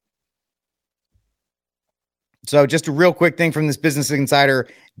 So just a real quick thing from this Business Insider,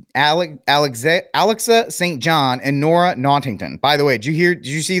 Alexa St. John and Nora Naughtington. By the way, did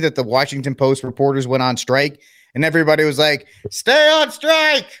you see that the Washington Post reporters went on strike and everybody was like, stay on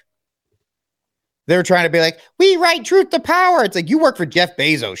strike? They're trying to be like, we write truth to power. It's like, you work for Jeff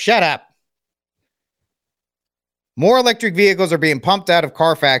Bezos. Shut up. More electric vehicles are being pumped out of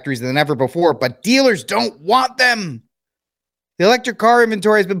car factories than ever before, but dealers don't want them. The electric car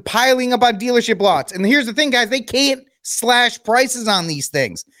inventory has been piling up on dealership lots. And here's the thing, guys. They can't slash prices on these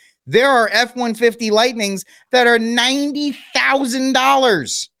things. There are F-150 Lightnings that are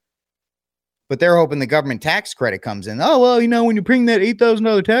 $90,000. But they're hoping the government tax credit comes in. Oh, well, when you bring that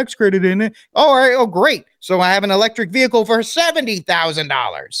 $8,000 tax credit in it. All right. Oh, great. So I have an electric vehicle for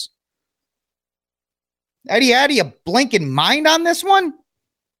 $70,000. Eddie, how do you blinking mind on this one?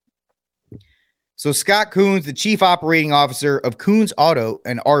 So Scott Coons, the chief operating officer of Coons Auto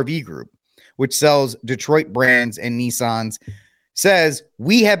and RV Group, which sells Detroit brands and Nissans, says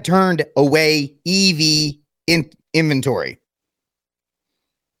we have turned away EV inventory.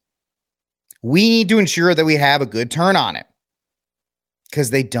 We need to ensure that we have a good turn on it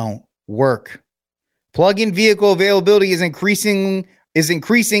because they don't work. Plug-in vehicle availability is increasing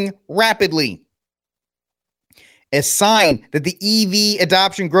rapidly. A sign that the EV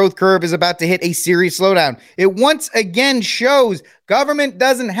adoption growth curve is about to hit a serious slowdown. It once again shows government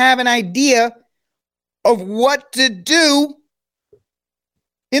doesn't have an idea of what to do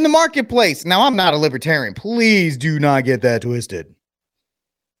in the marketplace. Now, I'm not a libertarian. Please do not get that twisted.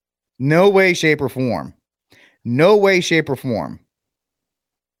 No way, shape, or form. No way, shape, or form.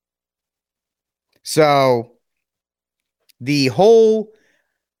 So, the whole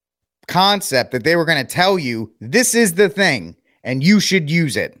concept that they were going to tell you, this is the thing, and you should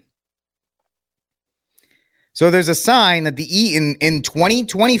use it. So, there's a sign that in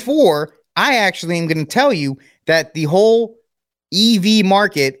 2024, I actually am going to tell you that the whole EV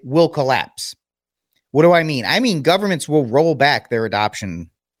market will collapse. What do I mean? I mean, governments will roll back their adoption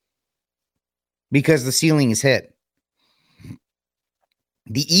because the ceiling is hit.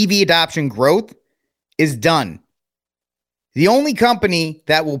 The EV adoption growth is done. The only company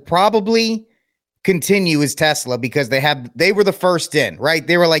that will probably continue is Tesla because they were the first in, right?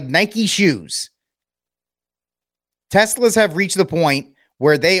 They were like Nike shoes. Teslas have reached the point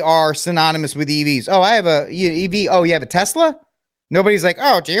where they are synonymous with EVs. Oh, I have a EV. Oh, you have a Tesla? Nobody's like,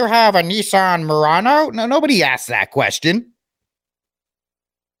 oh, do you have a Nissan Murano? No, nobody asks that question.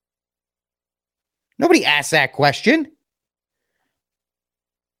 Nobody asks that question.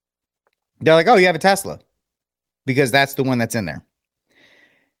 They're like, oh, you have a Tesla. Because that's the one that's in there.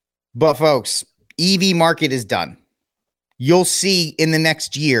 But folks, EV market is done. You'll see in the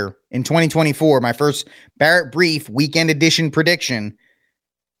next year, in 2024, my first Barrett Brief weekend edition prediction,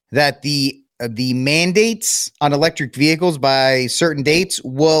 that the mandates on electric vehicles by certain dates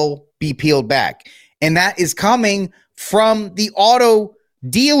will be peeled back. And that is coming from the auto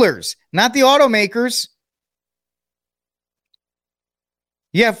dealers, not the automakers.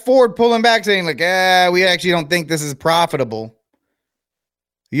 You have Ford pulling back saying like, we actually don't think this is profitable.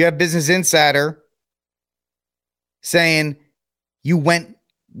 You have Business Insider saying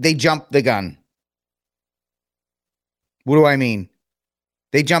they jumped the gun. What do I mean?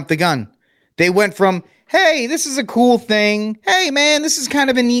 They jumped the gun. They went from, hey, this is a cool thing. Hey, man, this is kind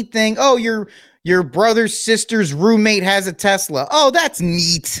of a neat thing. Oh, your brother's sister's roommate has a Tesla. Oh, that's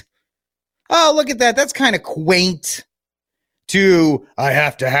neat. Oh, look at that. That's kind of quaint. To, I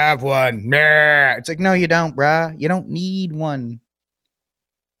have to have one. Nah. It's like, no, you don't, bruh. You don't need one.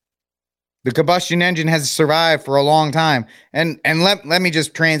 The combustion engine has survived for a long time. And let me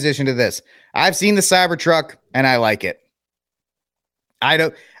just transition to this. I've seen the Cybertruck and I like it. I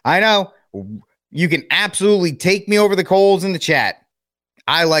know you can absolutely take me over the coals in the chat.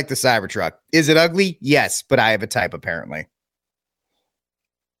 I like the Cybertruck. Is it ugly? Yes, but I have a type apparently.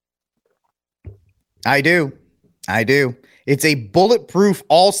 I do. It's a bulletproof,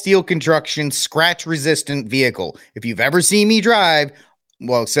 all steel construction, scratch resistant vehicle. If you've ever seen me drive,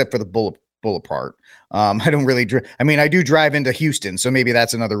 well, except for the bullet part, I don't really I do drive into Houston, so maybe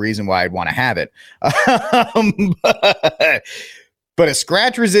that's another reason why I'd want to have it. But a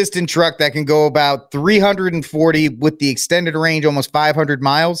scratch resistant truck that can go about 340 with the extended range, almost 500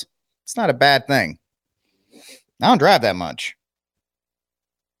 miles. It's not a bad thing. I don't drive that much.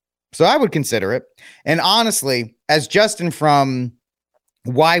 So I would consider it. And honestly, as Justin from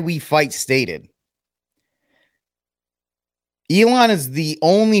Why We Fight stated, Elon is the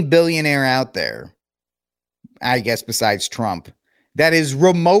only billionaire out there, I guess, besides Trump, that is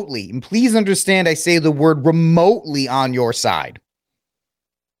remotely, and please understand I say the word remotely, on your side.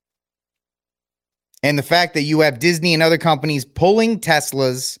 And the fact that you have Disney and other companies pulling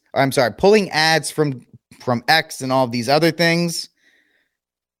pulling ads from X and all of these other things.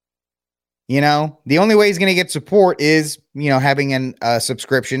 The only way he's going to get support is, having a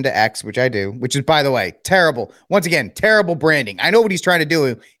subscription to X, which I do, which is, by the way, terrible. Once again, terrible branding. I know what he's trying to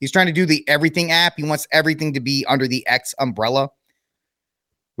do. He's trying to do the everything app. He wants everything to be under the X umbrella,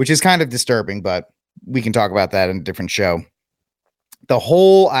 which is kind of disturbing, but we can talk about that in a different show. The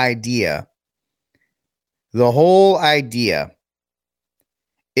whole idea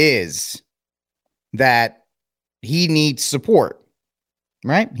is that he needs support,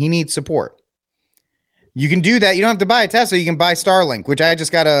 right? He needs support. You can do that. You don't have to buy a Tesla. You can buy Starlink, which I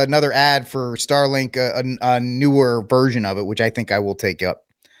just got another ad for Starlink, a newer version of it, which I think I will take up.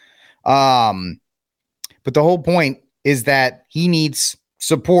 But the whole point is that he needs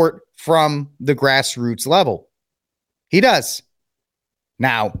support from the grassroots level. He does.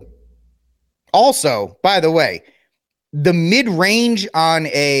 Now, also, by the way, the mid-range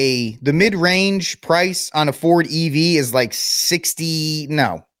price on a Ford EV is like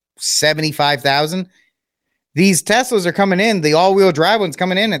 75,000. These Teslas are coming in, the all-wheel drive one's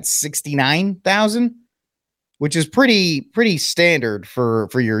coming in at 69,000, which is pretty standard for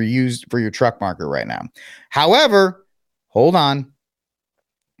your truck market right now. However, hold on.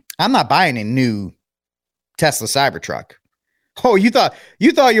 I'm not buying a new Tesla Cybertruck. Oh, you thought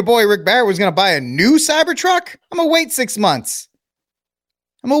your boy Rick Barrett was going to buy a new Cybertruck? I'm going to wait 6 months.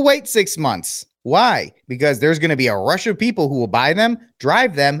 Why? Because there's going to be a rush of people who will buy them,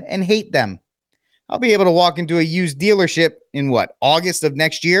 drive them, and hate them. I'll be able to walk into a used dealership in August of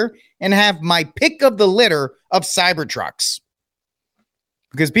next year and have my pick of the litter of Cybertrucks.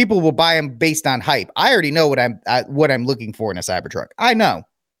 Because people will buy them based on hype. I already know what I'm looking for in a Cybertruck. I know.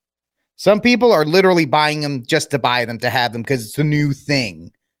 Some people are literally buying them just to buy them, to have them because it's a new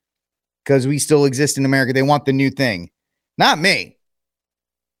thing. Because we still exist in America. They want the new thing. Not me.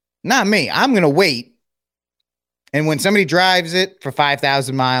 I'm going to wait. And when somebody drives it for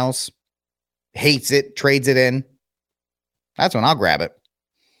 5,000 miles, hates it, trades it in, that's when I'll grab it.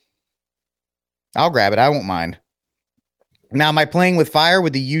 I won't mind. Now, am I playing with fire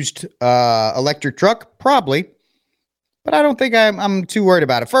with the used electric truck? Probably. But I don't think I'm too worried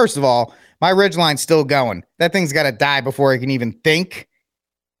about it. First of all, my Ridgeline's still going. That thing's got to die before I can even think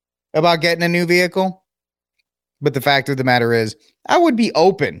about getting a new vehicle. But the fact of the matter is, I would be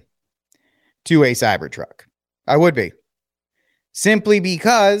open to a Cybertruck. I would be. Simply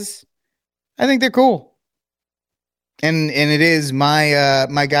because I think they're cool. And it is my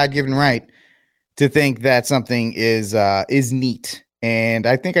God-given right to think that something is neat. And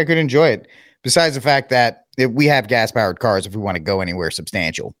I think I could enjoy it. Besides the fact that we have gas-powered cars if we want to go anywhere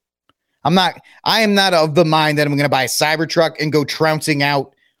substantial. I am not of the mind that I'm going to buy a Cybertruck and go trouncing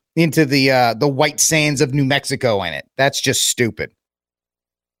out into the white sands of New Mexico in it. That's just stupid.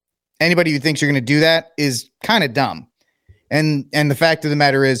 Anybody who thinks you're going to do that is kind of dumb. And the fact of the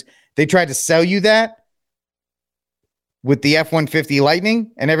matter is, they tried to sell you that with the F-150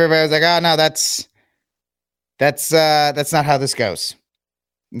 Lightning, and everybody was like, "Oh no, that's not how this goes.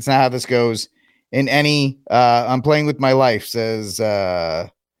 It's not how this goes." In any, I'm playing with my life says, okay,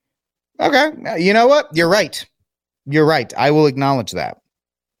 you know what? You're right. I will acknowledge that.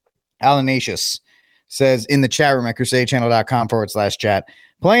 Alanatius says in the chat room at crusadechannel.com/chat,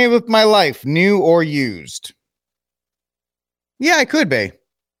 playing with my life, new or used. Yeah, I could be.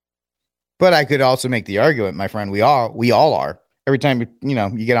 But I could also make the argument, my friend, we all are. Every time,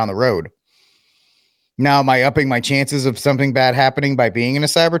 you get on the road. Now, am I upping my chances of something bad happening by being in a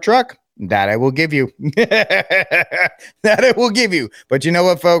Cybertruck? That I will give you. That I will give you. But you know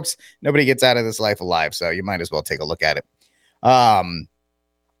what, folks? Nobody gets out of this life alive, so you might as well take a look at it.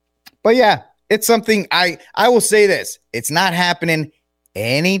 But yeah, it's something I will say this. It's not happening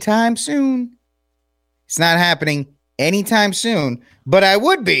anytime soon. It's not happening anytime soon, but I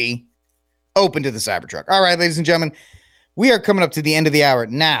would be open to the Cybertruck. All right, ladies and gentlemen, we are coming up to the end of the hour.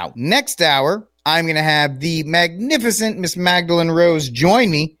 Now, next hour, I'm going to have the magnificent Miss Magdalene Rose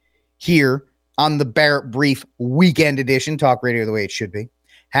join me here on the Barrett Brief Weekend Edition, Talk Radio the way it should be.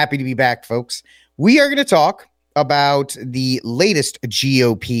 Happy to be back, folks. We are going to talk about the latest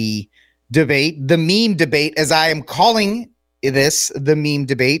GOP debate, the meme debate, as I am calling this, the meme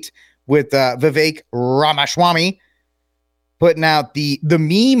debate, with Vivek Ramaswamy putting out the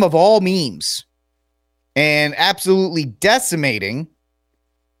meme of all memes and absolutely decimating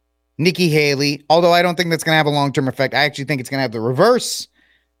Nikki Haley, although I don't think that's going to have a long-term effect. I actually think it's going to have the reverse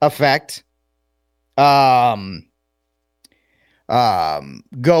effect going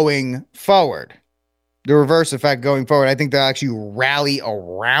forward. The reverse effect going forward. I think they'll actually rally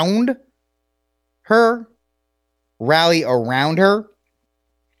around her.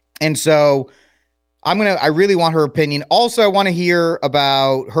 And so I really want her opinion. Also, I want to hear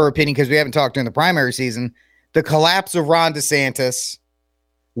about her opinion because we haven't talked during the primary season. The collapse of Ron DeSantis.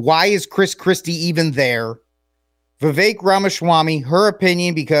 Why is Chris Christie even there? Vivek Ramaswamy, her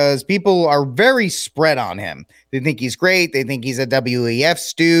opinion, because people are very spread on him. They think he's great. They think he's a WEF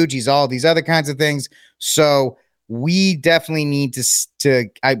stooge. He's all these other kinds of things. So we definitely need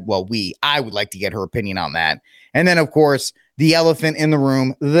I would like to get her opinion on that. And then, of course, the elephant in the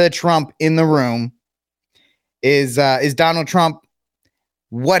room, the Trump in the room is Donald Trump.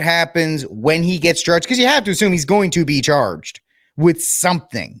 What happens when he gets charged? Because you have to assume he's going to be charged with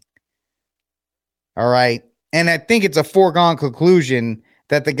something. All right. And I think it's a foregone conclusion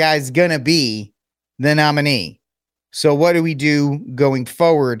that the guy's going to be the nominee. So what do we do going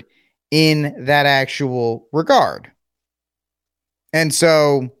forward in that actual regard? And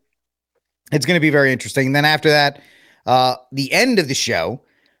so it's going to be very interesting. And then after that, the end of the show,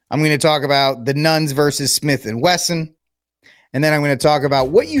 I'm going to talk about the Nuns versus Smith and Wesson. And then I'm going to talk about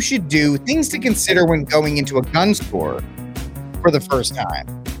what you should do, things to consider when going into a gun store for the first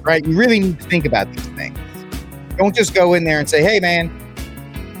time, right? You really need to think about these things. Don't just go in there and say, hey, man,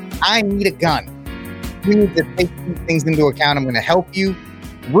 I need a gun. You need to take these things into account. I'm going to help you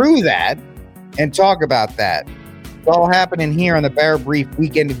through that and talk about that. It's all happening here on the Barrett Brief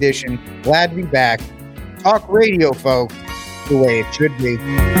Weekend Edition. Glad to be back. Talk radio, folks, the way it should be.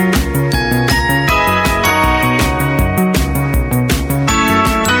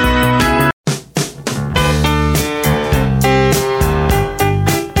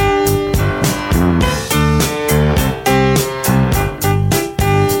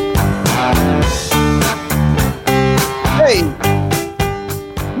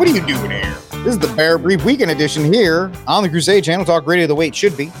 What are you doing here? This is the Barrett Brief Weekend Edition here on the Crusade Channel, Talk Radio the way it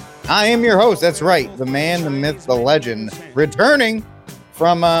should be. I am your host. That's right, the man, the myth, the legend, returning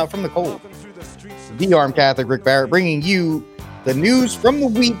from the cold. The Armed Catholic Rick Barrett, bringing you the news from the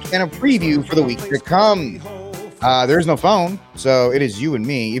week and a preview for the week to come. There's no phone, so it is you and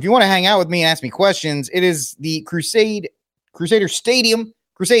me. If you want to hang out with me and ask me questions, it is the Crusader Stadium,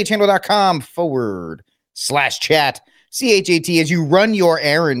 crusadechannel.com/chat. CHAT as you run your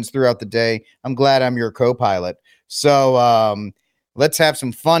errands throughout the day. I'm glad I'm your co-pilot. So let's have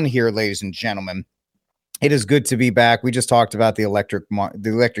some fun here, ladies and gentlemen. It is good to be back. We just talked about the electric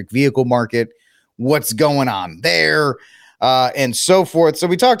vehicle market, what's going on there, and so forth. So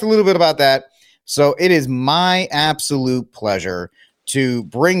we talked a little bit about that. So it is my absolute pleasure to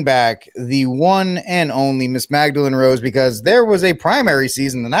bring back the one and only Miss Magdalene Rose, because there was a primary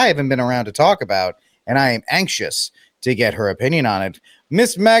season that I haven't been around to talk about, and I am anxious to get her opinion on it.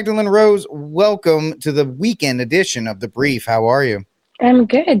 Miss Magdalene Rose, welcome to the weekend edition of The Brief. How are you? I'm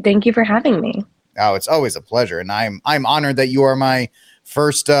good. Thank you for having me. Oh, it's always a pleasure. And I'm honored that you are my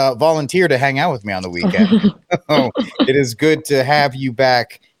first volunteer to hang out with me on the weekend. Oh, it is good to have you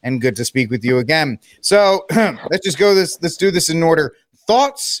back and good to speak with you again. So let's do this in order.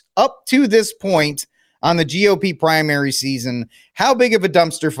 Thoughts up to this point on the GOP primary season. How big of a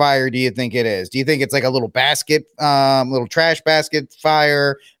dumpster fire do you think it is? Do you think it's like a little basket, little trash basket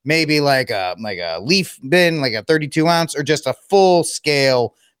fire, maybe like a leaf bin, like a 32 ounce, or just a full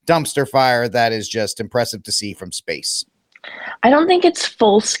scale dumpster fire that is just impressive to see from space? I don't think it's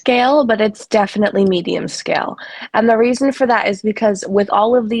full scale, but it's definitely medium scale. And the reason for that is because with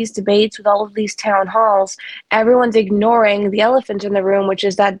all of these debates, with all of these town halls, everyone's ignoring the elephant in the room, which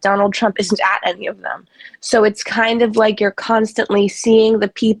is that Donald Trump isn't at any of them. So it's kind of like you're constantly seeing the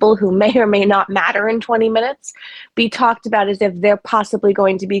people who may or may not matter in 20 minutes be talked about as if they're possibly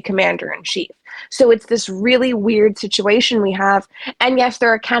going to be commander in chief. So it's this really weird situation we have. And yes, there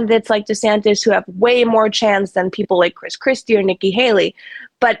are candidates like DeSantis who have way more chance than people like Chris Christie or Nikki Haley.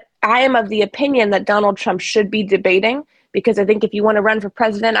 But I am of the opinion that Donald Trump should be debating, because I think if you want to run for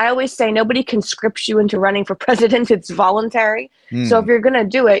president, I always say nobody conscripts you into running for president. It's voluntary. So if you're going to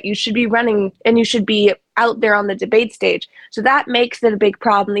do it, you should be running and you should be out there on the debate stage. So that makes it a big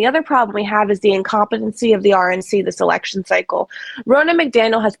problem. The other problem we have is the incompetency of the RNC this election cycle. Ronna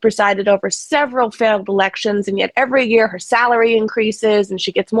McDaniel has presided over several failed elections, and yet every year her salary increases and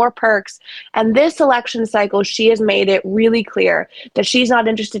she gets more perks. And this election cycle, she has made it really clear that she's not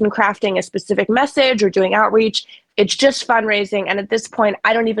interested in crafting a specific message or doing outreach. It's just fundraising. And at this point,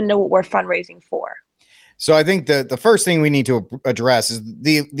 I don't even know what we're fundraising for. So I think the first thing we need to address is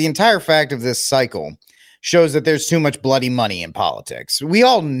the entire fact of this cycle shows that there's too much bloody money in politics. We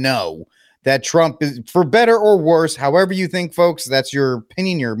all know that Trump is, for better or worse, however you think, folks, that's your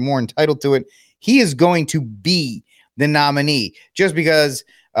opinion. You're more entitled to it. He is going to be the nominee just because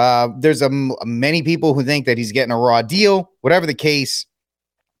there's many people who think that he's getting a raw deal, whatever the case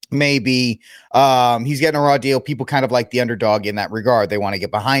may be. He's getting a raw deal. People kind of like the underdog in that regard. They want to get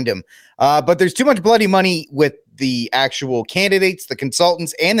behind him. But there's too much bloody money with the actual candidates, the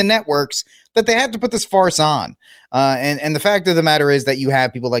consultants, and the networks that they have to put this farce on. And the fact of the matter is that you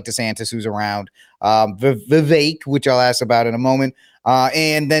have people like DeSantis who's around, Vivek, which I'll ask about in a moment,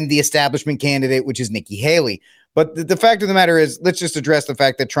 and then the establishment candidate, which is Nikki Haley. But the fact of the matter is, let's just address the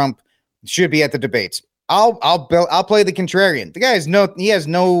fact that Trump should be at the debates. I'll play the contrarian. The guy has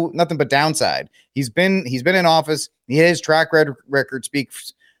nothing but downside. He's been in office. His track record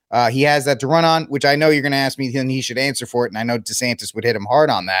speaks. He has that to run on, which I know you're going to ask me, and he should answer for it. And I know DeSantis would hit him hard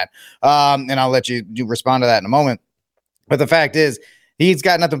on that. And I'll let you respond to that in a moment. But the fact is, he's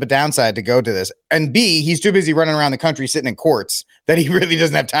got nothing but downside to go to this. And B, he's too busy running around the country sitting in courts that he really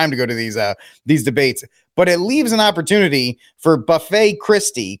doesn't have time to go to these debates. But it leaves an opportunity for Buffet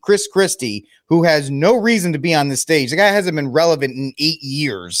Chris Christie, who has no reason to be on this stage. The guy hasn't been relevant in 8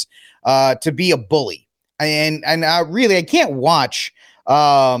 years, to be a bully. And I can't watch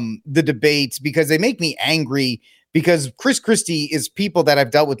the debates because they make me angry, because Chris Christie is people that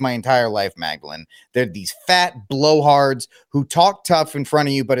I've dealt with my entire life, Magdalene. They're these fat blowhards who talk tough in front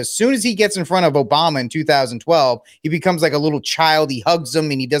of you, but as soon as he gets in front of Obama in 2012, he becomes like a little child. He hugs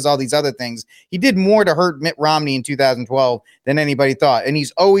him and he does all these other things. He did more to hurt Mitt Romney in 2012 than anybody thought. And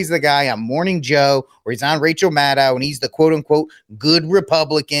he's always the guy on Morning Joe, or he's on Rachel Maddow, and he's the quote unquote good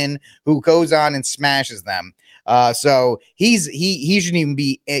Republican who goes on and smashes them. So he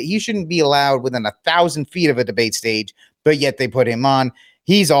shouldn't be allowed within 1,000 feet of a debate stage, but yet they put him on.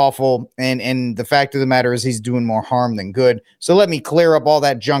 He's awful. And the fact of the matter is he's doing more harm than good. So let me clear up all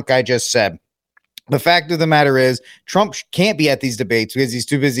that junk I just said. The fact of the matter is Trump can't be at these debates because he's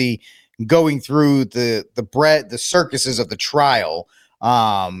too busy going through the circuses of the trial.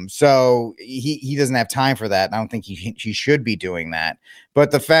 So he doesn't have time for that. I don't think he should be doing that.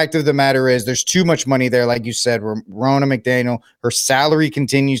 But the fact of the matter is there's too much money there. Like you said, Ronna McDaniel, her salary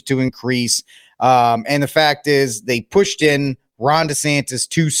continues to increase. And the fact is they pushed in Ron DeSantis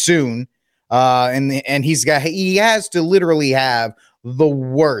too soon. And he has to literally have the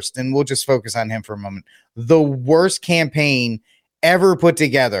worst, and we'll just focus on him for a moment, the worst campaign ever put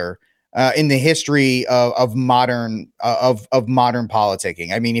together in the history of modern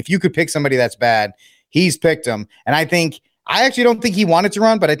politicking. I mean, if you could pick somebody that's bad, he's picked him. And I actually don't think he wanted to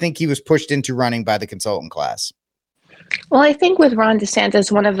run, but I think he was pushed into running by the consultant class. Well, I think with Ron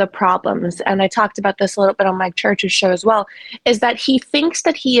DeSantis, one of the problems, and I talked about this a little bit on Mike Church's show as well, is that he thinks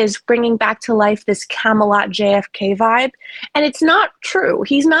that he is bringing back to life this Camelot JFK vibe. And it's not true.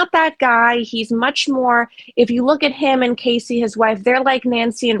 He's not that guy. He's much more, if you look at him and Casey, his wife, they're like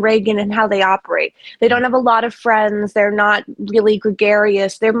Nancy and Reagan in how they operate. They don't have a lot of friends. They're not really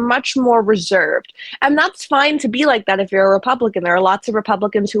gregarious. They're much more reserved. And that's fine to be like that if you're a Republican. There are lots of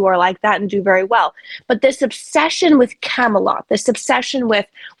Republicans who are like that and do very well. But this obsession with Camelot, this obsession with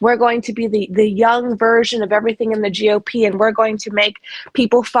we're going to be the young version of everything in the GOP, and we're going to make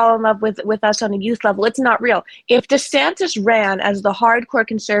people fall in love with us on a youth level. It's not real. If DeSantis ran as the hardcore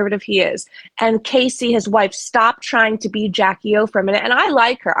conservative he is, and Casey, his wife, stopped trying to be Jackie O for a minute, and I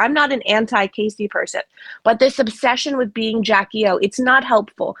like her. I'm not an anti-Casey person, but this obsession with being Jackie O, it's not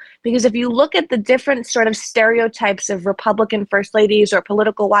helpful, because if you look at the different sort of stereotypes of Republican first ladies or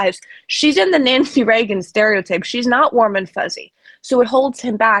political wives, she's in the Nancy Reagan stereotype. She's not warm and fuzzy. So it holds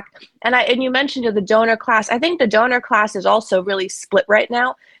him back. And you mentioned the donor class. I think the donor class is also really split right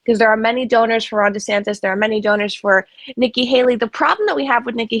now, because there are many donors for Ron DeSantis. There are many donors for Nikki Haley. The problem that we have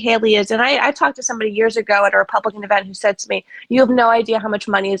with Nikki Haley is, and I talked to somebody years ago at a Republican event who said to me, you have no idea how much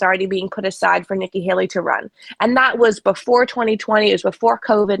money is already being put aside for Nikki Haley to run. And that was before 2020. It was before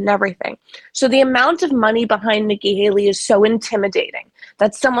COVID and everything. So the amount of money behind Nikki Haley is so intimidating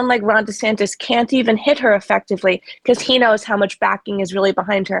that someone like Ron DeSantis can't even hit her effectively, because he knows how much backing is really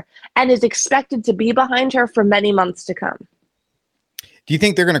behind her and is expected to be behind her for many months to come. Do you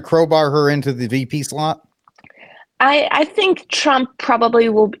think they're going to crowbar her into the VP slot? I think Trump probably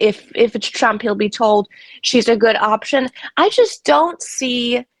will. If it's Trump, he'll be told she's a good option. I just don't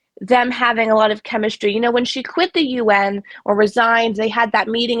see them having a lot of chemistry. You know, when she quit the UN or resigned, they had that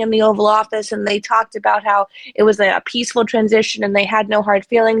meeting in the Oval Office and they talked about how it was a peaceful transition and they had no hard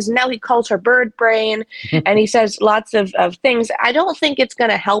feelings. Now he calls her bird brain and he says lots of things. I don't think it's going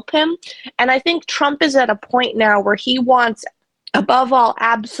to help him. And I think Trump is at a point now where he wants, above all,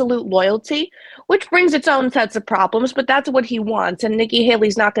 absolute loyalty, which brings its own sets of problems, but that's what he wants. And Nikki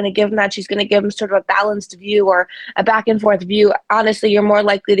Haley's not going to give him that. She's going to give him sort of a balanced view or a back and forth view. Honestly, you're more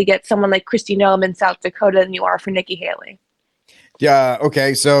likely to get someone like Kristi Noem in South Dakota than you are for Nikki Haley. Yeah.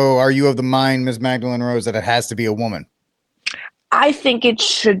 Okay. So are you of the mind, Ms. Magdalene Rose, that it has to be a woman? I think it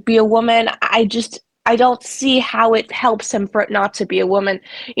should be a woman. I don't see how it helps him for it not to be a woman.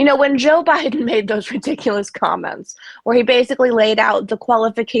 You know, when Joe Biden made those ridiculous comments where he basically laid out the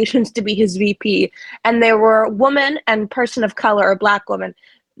qualifications to be his VP, and there were woman and person of color or black woman,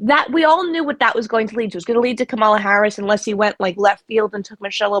 that we all knew what that was going to lead to. It was going to lead to Kamala Harris unless he went like left field and took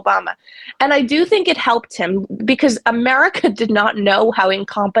Michelle Obama. And I do think it helped him because America did not know how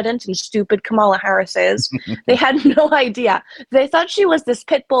incompetent and stupid Kamala Harris is. They had no idea. They thought she was this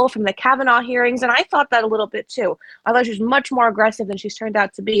pit bull from the Kavanaugh hearings, and I thought that a little bit too. I thought she was much more aggressive than she's turned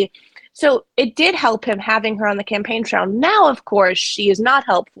out to be. So it did help him having her on the campaign trail. Now, of course, she is not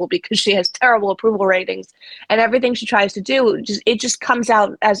helpful because she has terrible approval ratings, and everything she tries to do, it just comes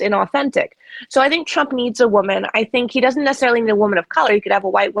out as inauthentic. So I think Trump needs a woman. I think he doesn't necessarily need a woman of color. He could have a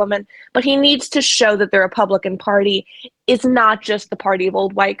white woman, but he needs to show that the Republican Party is not just the party of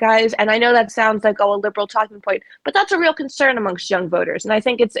old white guys. And I know that sounds like, a liberal talking point, but that's a real concern amongst young voters. And I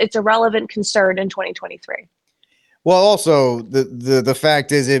think it's a relevant concern in 2023. Well, also the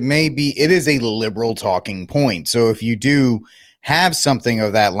fact is it is a liberal talking point. So if you do have something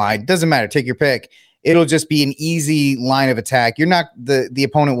of that line, doesn't matter, take your pick. It'll just be an easy line of attack. You're not the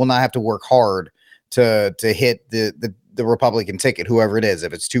opponent will not have to work hard to hit the Republican ticket, whoever it is,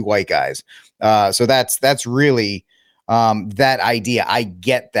 if it's two white guys. So that's really that idea. I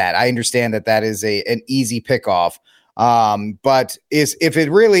get that. I understand that is an easy pickoff. But if it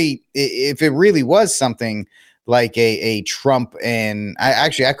really was something like a Trump, and I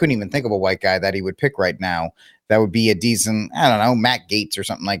couldn't even think of a white guy that he would pick right now. That would be a decent, I don't know, Matt Gaetz or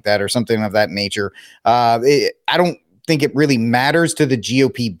something like that, or something of that nature. I don't think it really matters to the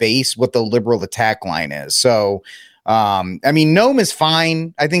GOP base what the liberal attack line is. So, I mean, Noem is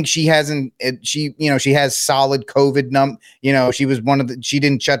fine. I think she has solid COVID she was she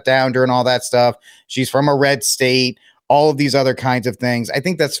didn't shut down during all that stuff. She's from a red state, all of these other kinds of things. I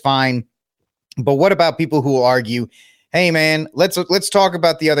think that's fine. But what about people who argue, hey man, let's talk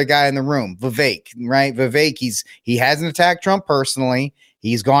about the other guy in the room, Vivek, right? Vivek, he hasn't attacked Trump personally.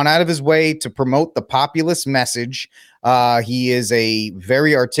 He's gone out of his way to promote the populist message. He is a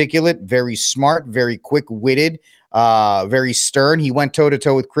very articulate, very smart, very quick-witted, very stern. He went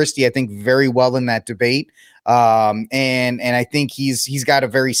toe-to-toe with Christie, I think, very well in that debate. And I think he's got a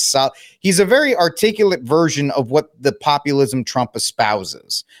very he's a very articulate version of what the populism Trump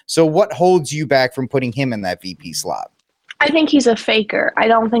espouses. So what holds you back from putting him in that VP slot? I think he's a faker. I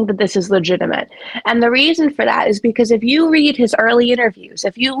don't think that this is legitimate. And the reason for that is because if you read his early interviews,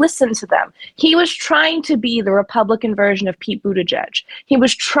 if you listen to them, he was trying to be the Republican version of Pete Buttigieg. He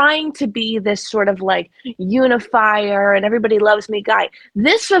was trying to be this sort of like unifier and everybody loves me guy.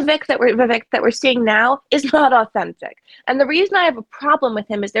 This Vivek that we're seeing now is not authentic. And the reason I have a problem with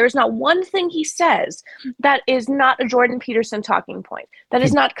him is there is not one thing he says that is not a Jordan Peterson talking point, that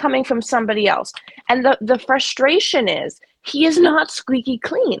is not coming from somebody else. And the frustration is he is not squeaky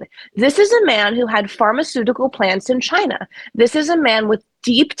clean. This is a man who had pharmaceutical plants in China. This is a man with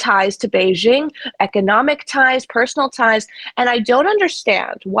deep ties to Beijing, economic ties, personal ties. And I don't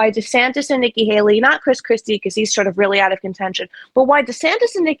understand why DeSantis and Nikki Haley, not Chris Christie, because he's sort of really out of contention, but why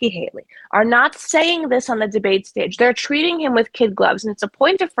DeSantis and Nikki Haley are not saying this on the debate stage. They're treating him with kid gloves. And it's a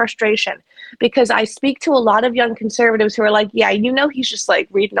point of frustration because I speak to a lot of young conservatives who are like, yeah, you know, he's just like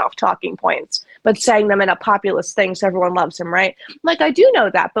reading off talking points, but saying them in a populist thing so everyone loves him, right? Like, I do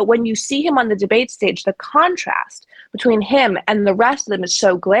know that, but when you see him on the debate stage, the contrast between him and the rest of them is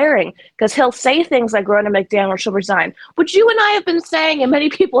so glaring because he'll say things like Ronna McDaniel should resign, which you and I have been saying and many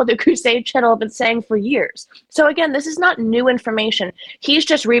people at the Crusade channel have been saying for years. So again, this is not new information. He's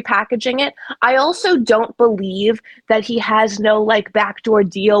just repackaging it. I also don't believe that he has no like backdoor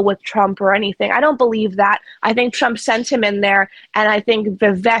deal with Trump or anything. I don't believe that. I think Trump sent him in there, and I think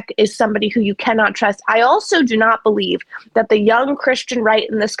Vivek is somebody who you cannot trust. I also do not believe that the young Christian right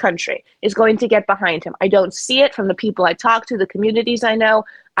in this country is going to get behind him. I don't see it from the people I talk to, the communities I know.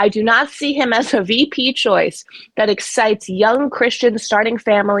 I do not see him as a VP choice that excites young Christians starting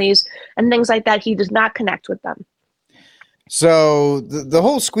families and things like that. He does not connect with them. So the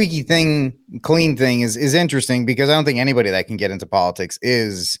whole squeaky thing, clean thing is interesting because I don't think anybody that can get into politics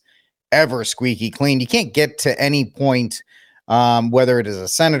is ever squeaky clean. You can't get to any point, whether it is a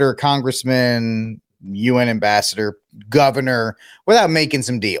senator, congressman, UN ambassador, governor, without making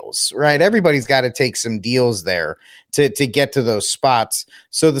some deals, right? Everybody's got to take some deals there to get to those spots.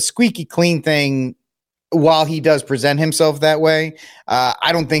 So the squeaky clean thing, while he does present himself that way,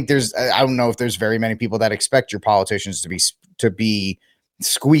 I don't know if there's very many people that expect your politicians to be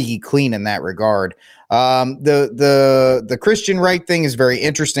squeaky clean in that regard. The Christian right thing is very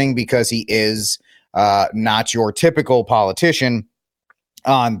interesting because he is not your typical politician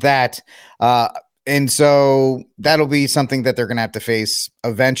on that. And so that'll be something that they're going to have to face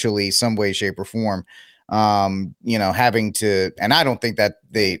eventually, some way, shape, or form. Having to, and I don't think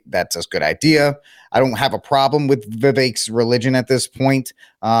that's a good idea. I don't have a problem with Vivek's religion at this point.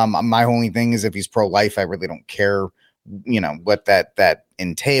 My only thing is if he's pro-life, I really don't care, what that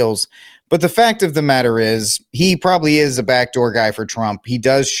entails. But the fact of the matter is he probably is a backdoor guy for Trump. He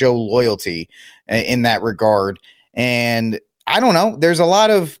does show loyalty in that regard. And I don't know, there's a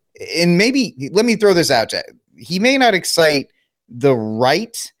lot of, and maybe let me throw this out to you. He may not excite the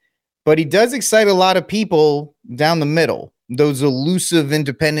right, but he does excite a lot of people down the middle, those elusive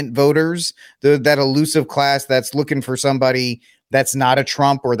independent voters, that elusive class that's looking for somebody that's not a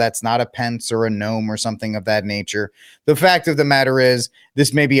Trump or that's not a Pence or a Noem or something of that nature. The fact of the matter is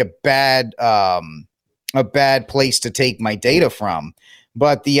this may be a bad place to take my data from,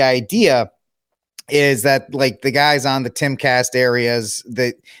 but the idea is that like the guys on the Timcast areas,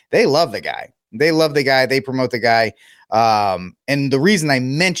 they love the guy. They love the guy. They promote the guy. And the reason I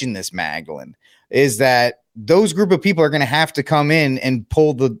mention this, Magdalene, is that those group of people are going to have to come in and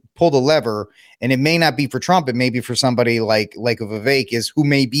pull the lever. And it may not be for Trump. It may be for somebody like a Vivek who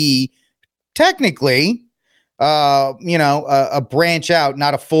may be technically, a branch out,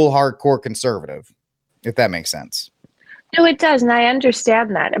 not a full hardcore conservative, if that makes sense. No, it does, and I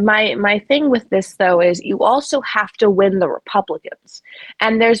understand that. My thing with this, though, is you also have to win the Republicans.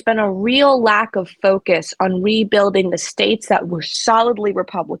 And there's been a real lack of focus on rebuilding the states that were solidly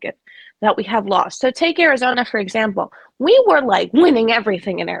Republican, that we have lost. So take Arizona, for example. We were like winning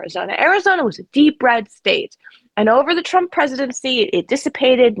everything in Arizona. Arizona was a deep red state. And over the Trump presidency, it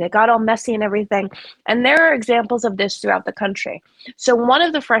dissipated and it got all messy and everything. And there are examples of this throughout the country. So one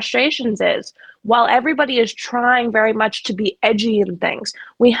of the frustrations is, while everybody is trying very much to be edgy and things,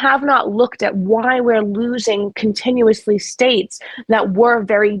 we have not looked at why we're losing continuously states that were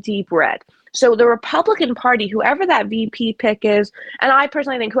very deep red. So the Republican Party, whoever that VP pick is, and I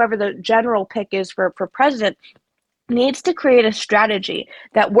personally think whoever the general pick is for president, needs to create a strategy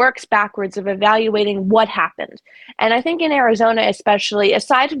that works backwards of evaluating what happened. And I think in Arizona, especially,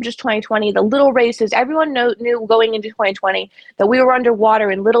 aside from just 2020, the little races, everyone knew going into 2020 that we were underwater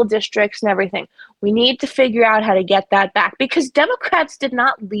in little districts and everything. We need to figure out how to get that back because Democrats did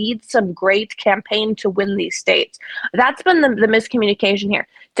not lead some great campaign to win these states. That's been the miscommunication here.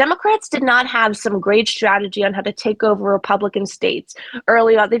 Democrats did not have some great strategy on how to take over Republican states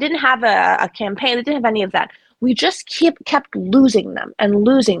early on. They didn't have a campaign. They didn't have any of that. We just kept losing them and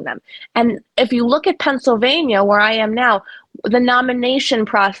losing them. And if you look at Pennsylvania, where I am now, the nomination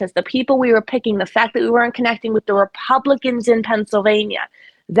process, the people we were picking, the fact that we weren't connecting with the Republicans in Pennsylvania,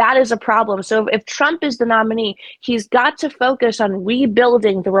 that is a problem. So if Trump is the nominee, he's got to focus on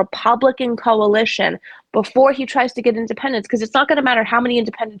rebuilding the Republican coalition before he tries to get independents, because it's not going to matter how many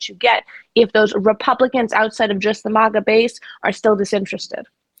independents you get if those Republicans outside of just the MAGA base are still disinterested.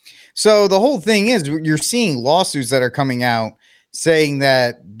 So the whole thing is you're seeing lawsuits that are coming out saying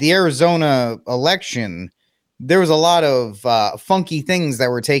that the Arizona election, there was a lot of funky things that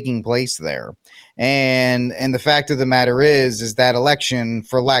were taking place there. And the fact of the matter is that election,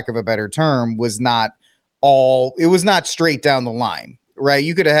 for lack of a better term, was not straight down the line, right?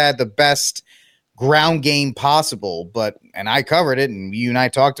 You could have had the best ground game possible, and I covered it and you and I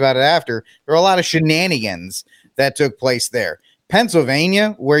talked about it after, there were a lot of shenanigans that took place there.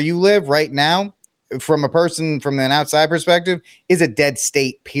 Pennsylvania, where you live right now, from an outside perspective, is a dead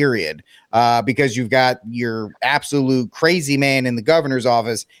state, period. Because you've got your absolute crazy man in the governor's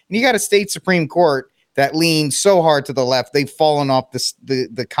office, and you got a state Supreme Court that leans so hard to the left, they've fallen off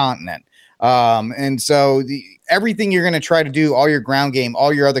the continent. And so everything you're going to try to do, all your ground game,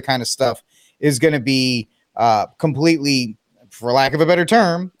 all your other kind of stuff is going to be completely, for lack of a better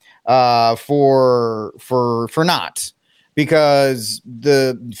term, for naught. Because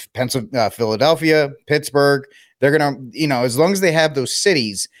Philadelphia, Pittsburgh, they're going to, as long as they have those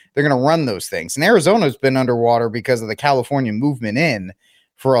cities, they're going to run those things. And Arizona's been underwater because of the California movement in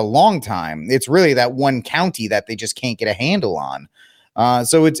for a long time. It's really that one county that they just can't get a handle on.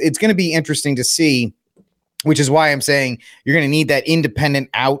 So it's going to be interesting to see, which is why I'm saying you're going to need that independent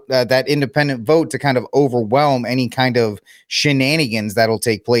vote to kind of overwhelm any kind of shenanigans that'll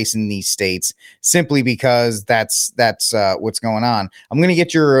take place in these states, simply because that's what's going on. I'm going to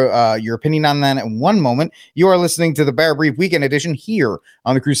get your opinion on that in one moment. You are listening to the Barrett Brief Weekend Edition here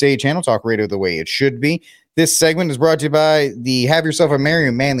on the Crusade Channel, talk radio the way it should be. This segment is brought to you by the Have Yourself a Merry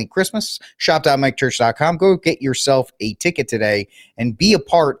and Manly Christmas, shop.mikechurch.com. Go get yourself a ticket today and be a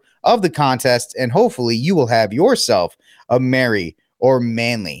part of the contest, and hopefully you will have yourself a merry or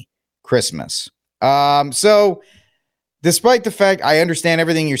manly Christmas. So despite the fact I understand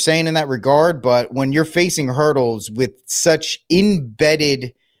everything you're saying in that regard, but when you're facing hurdles with such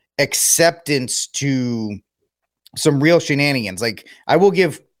embedded acceptance to some real shenanigans, like I will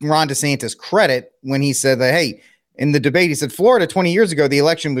give Ron DeSantis credit when he said that, hey, in the debate, he said Florida 20 years ago, the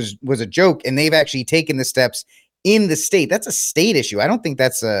election was a joke, and they've actually taken the steps in the state. That's a state issue. I don't think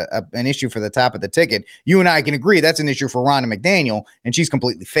that's an issue for the top of the ticket. You and I can agree that's an issue for Ronna McDaniel, and she's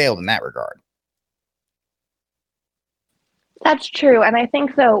completely failed in that regard. That's true. And I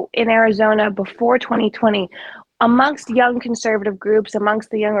think, though, in Arizona before 2020, amongst young conservative groups, amongst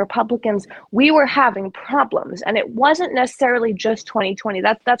the young Republicans, we were having problems. And it wasn't necessarily just 2020.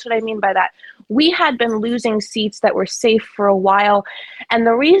 That's what I mean by that. We had been losing seats that were safe for a while. And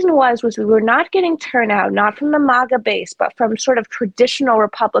the reason was we were not getting turnout, not from the MAGA base, but from sort of traditional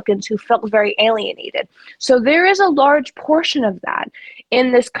Republicans who felt very alienated. So there is a large portion of that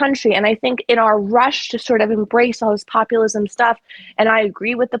in this country. And I think in our rush to sort of embrace all this populism stuff, and I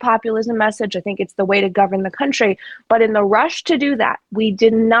agree with the populism message, I think it's the way to govern the country. But in the rush to do that, we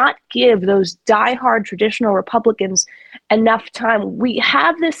did not give those diehard traditional Republicans enough time. We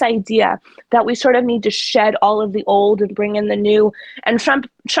have this idea that we sort of need to shed all of the old and bring in the new. And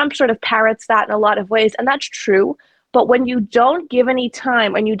Trump sort of parrots that in a lot of ways. And that's true. But when you don't give any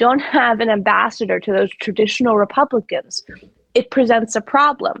time and you don't have an ambassador to those traditional Republicans, it presents a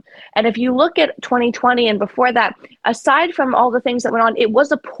problem. And if you look at 2020 and before that, aside from all the things that went on, it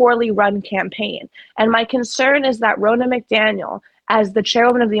was a poorly run campaign. And my concern is that Ronna McDaniel, as the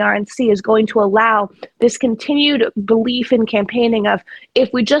chairwoman of the RNC, is going to allow this continued belief in campaigning of,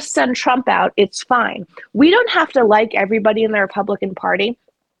 if we just send Trump out, it's fine. We don't have to like everybody in the Republican Party.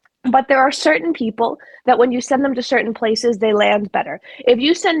 But there are certain people that when you send them to certain places, they land better. If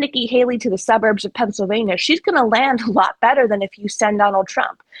you send Nikki Haley to the suburbs of Pennsylvania, she's going to land a lot better than if you send Donald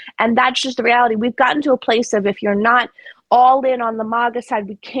Trump. And that's just the reality. We've gotten to a place of, if you're not all in on the MAGA side,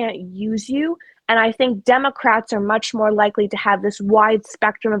 we can't use you. And I think Democrats are much more likely to have this wide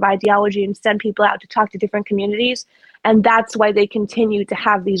spectrum of ideology and send people out to talk to different communities. And that's why they continue to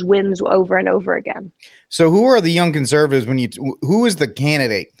have these wins over and over again. So who are the young conservatives who is the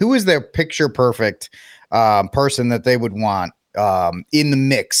candidate? Who is their picture perfect person that they would want in the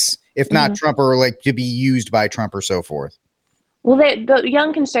mix, if not Trump, or like to be used by Trump or so forth? Well, the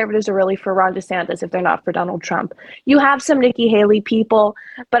young conservatives are really for Ron DeSantis if they're not for Donald Trump. You have some Nikki Haley people,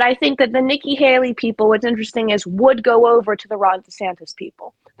 but I think that the Nikki Haley people, what's interesting is, would go over to the Ron DeSantis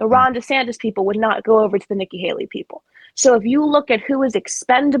people. The Ron DeSantis people would not go over to the Nikki Haley people. So if you look at who is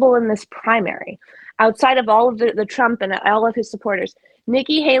expendable in this primary, outside of all of the Trump and all of his supporters,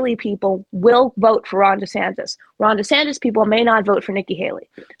 Nikki Haley people will vote for Ron DeSantis. Ron DeSantis people may not vote for Nikki Haley.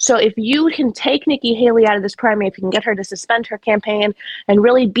 So if you can take Nikki Haley out of this primary, if you can get her to suspend her campaign and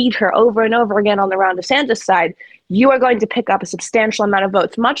really beat her over and over again on the Ron DeSantis side, you are going to pick up a substantial amount of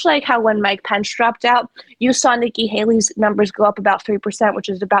votes. Much like how when Mike Pence dropped out, you saw Nikki Haley's numbers go up about 3%, which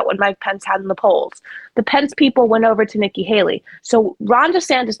is about what Mike Pence had in the polls. The Pence people went over to Nikki Haley. So Ron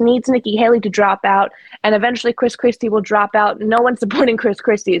DeSantis needs Nikki Haley to drop out, and eventually Chris Christie will drop out. No one supporting Chris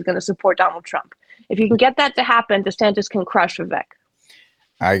Christie is going to support Donald Trump. If you can get that to happen, DeSantis can crush Vivek.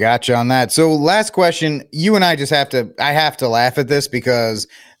 I got you on that. So last question, you and I have to laugh at this because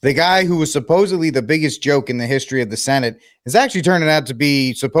the guy who was supposedly the biggest joke in the history of the Senate is actually turning out to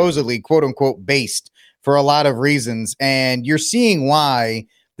be supposedly quote unquote based for a lot of reasons. And you're seeing why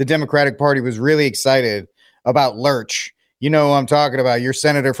the Democratic Party was really excited about Lurch. You know who I'm talking about, your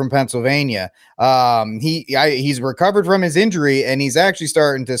senator from Pennsylvania. He's recovered from his injury, and he's actually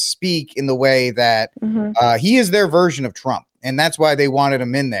starting to speak in the way that he is their version of Trump. And that's why they wanted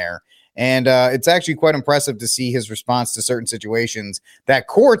him in there. And it's actually quite impressive to see his response to certain situations that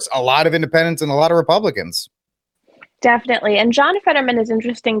courts a lot of independents and a lot of Republicans. Definitely. And John Fetterman is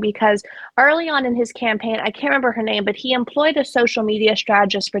interesting because early on in his campaign, I can't remember her name, but he employed a social media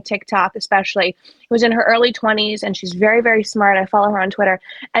strategist for TikTok, especially, who was in her early 20s, and she's very, very smart. I follow her on Twitter.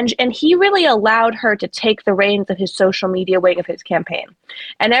 And he really allowed her to take the reins of his social media wing of his campaign.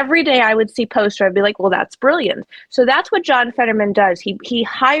 And every day I would see posts where I'd be like, well, that's brilliant. So that's what John Fetterman does. He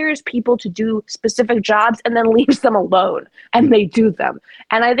hires people to do specific jobs and then leaves them alone, and they do them.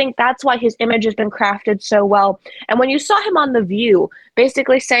 And I think that's why his image has been crafted so well. And when you saw him on The View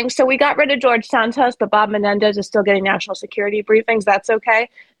basically saying, so we got rid of George Santos, but Bob Menendez is still getting national security briefings, that's okay.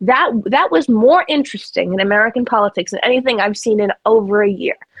 That was more interesting in American politics than anything I've seen in over a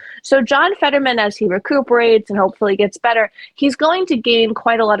year. So John Fetterman, as he recuperates and hopefully gets better, he's going to gain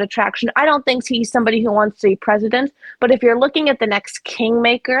quite a lot of traction. I don't think he's somebody who wants to be president, but if you're looking at the next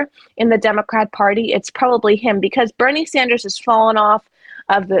kingmaker in the Democrat Party, it's probably him, because Bernie Sanders has fallen off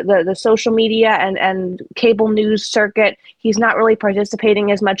of the social media and cable news circuit. He's not really participating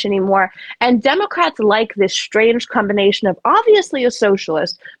as much anymore. And Democrats like this strange combination of obviously a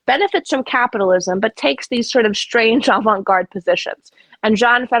socialist, benefits from capitalism, but takes these sort of strange avant-garde positions. And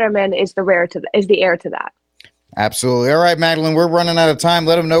John Fetterman is the heir to that. Absolutely. All right, Madeline, we're running out of time.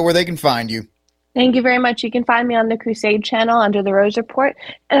 Let them know where they can find you. Thank you very much. You can find me on the Crusade channel under the Rose Report,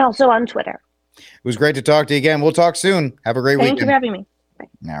 and also on Twitter. It was great to talk to you again. We'll talk soon. Have a great weekend. Thank you for having me.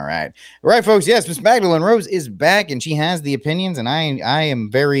 All right. All right, folks. Yes, Miss Magdalene Rose is back, and she has the opinions, and I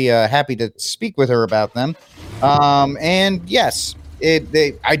am very happy to speak with her about them. And yes,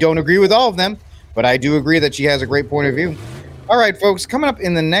 I don't agree with all of them, but I do agree that she has a great point of view. All right, folks. Coming up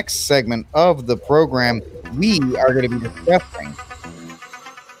in the next segment of the program, we are going to be discussing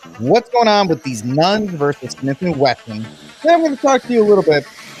what's going on with these nuns versus Smith & Wesson. Then I'm going to talk to you a little bit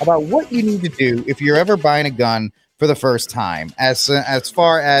about what you need to do if you're ever buying a gun for the first time, as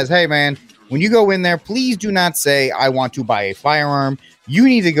far as, hey man, when you go in there, please do not say, I want to buy a firearm. You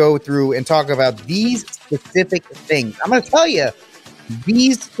need to go through and talk about these specific things. I'm going to tell you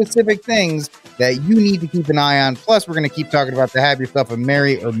these specific things that you need to keep an eye on. Plus, we're going to keep talking about to have yourself a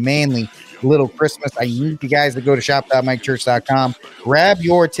merry or manly little Christmas. I need you guys to go to shop.mikechurch.com, grab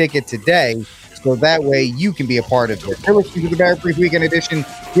your ticket today, so that way you can be a part of it. You're listening to the Barrett Brief Weekend Edition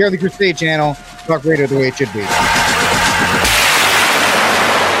here on the Crusade Channel. Talk radio the way it should be.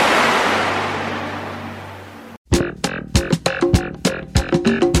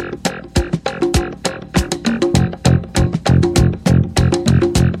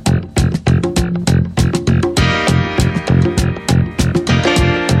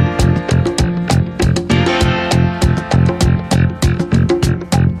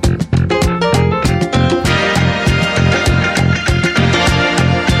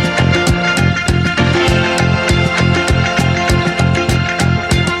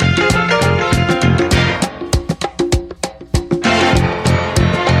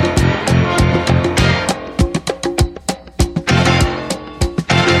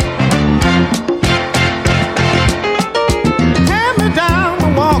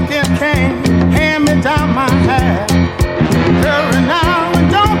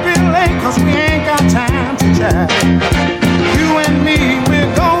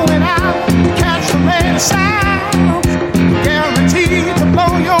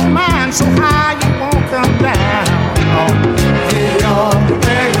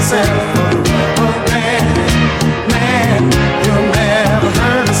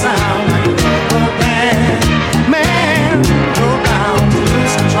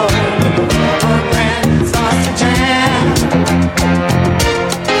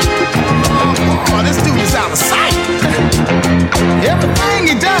 a sight. Everything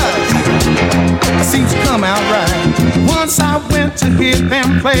he does seems to come out right. Once I went to hear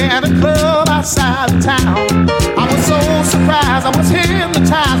them play at a club outside of town. I was so surprised, I was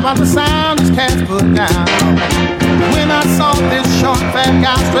hypnotized by the sound his cats put down. When I saw this short fat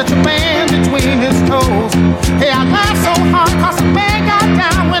guy stretch a man between his toes, hey, I laughed so hard cause the man got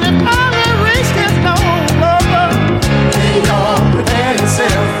down when it finally reached his nose. Hey, y'all, prepare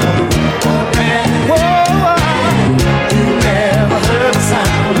yourself for the rubber band. Whoa, you never heard a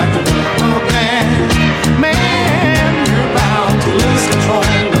sound like the rubber band. Man, you're about to lose control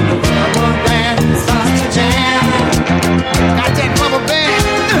when the rubber band starts to jam. Got that rubber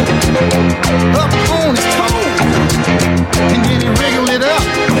band up on his toe, and then he wriggled it up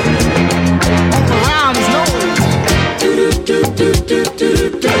around his nose.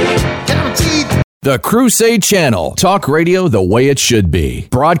 Guaranteed. The Crusade Channel, talk radio the way it should be.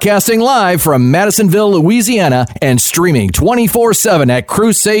 Broadcasting live from Madisonville, Louisiana, and streaming 24/7 at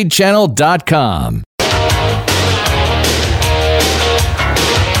crusadechannel.com.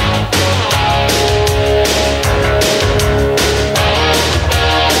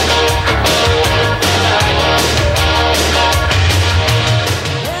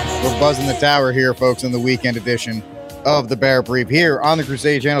 We're buzzing the tower here, folks, in the weekend edition of the Barrett Brief here on the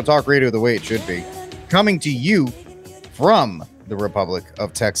Crusade Channel, talk radio the way it should be. Coming to you from the Republic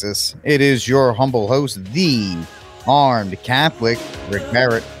of Texas, it is your humble host, the Armed Catholic, Rick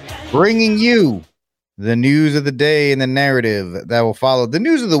Barrett, bringing you the news of the day and the narrative that will follow. The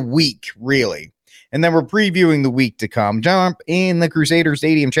news of the week, really. And then we're previewing the week to come. Jump in the Crusader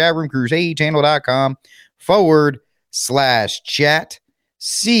Stadium chat room, crusadechannel.com/chat.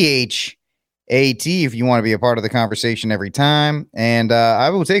 CHAT if you want to be a part of the conversation every time. And I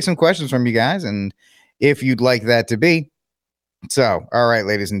will take some questions from you guys, and if you'd like that to be. So, all right,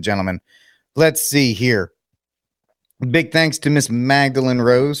 ladies and gentlemen, let's see here. Big thanks to Miss Magdalene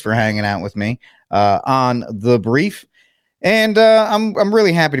Rose for hanging out with me on the brief. And I'm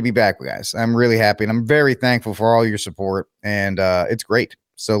really happy to be back, guys. I'm really happy, and I'm very thankful for all your support, and it's great.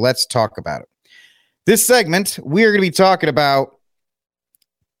 So let's talk about it. This segment, we are going to be talking about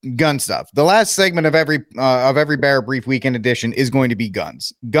gun stuff. The last segment of every Barrett Brief Weekend Edition is going to be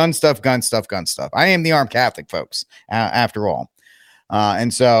guns. Gun stuff. I am the Armed Catholic, folks, after all.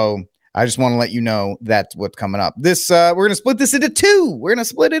 And so I just want to let you know that's what's coming up. This we're going to split this into two. We're going to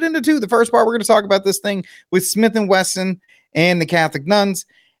split it into two. The first part, we're going to talk about this thing with Smith & Wesson and the Catholic nuns.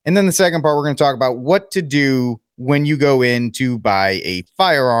 And then the second part, we're going to talk about what to do when you go in to buy a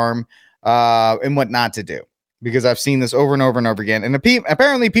firearm and what not to do. Because I've seen this over and over and over again. And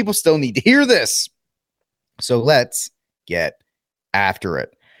apparently people still need to hear this. So let's get after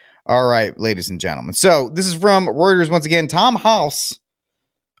it. All right, ladies and gentlemen. So this is from Reuters once again. Tom House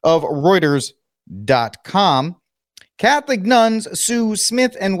of Reuters.com. Catholic nuns sue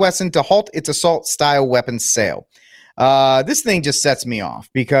Smith & Wesson to halt its assault-style weapons sale. This thing just sets me off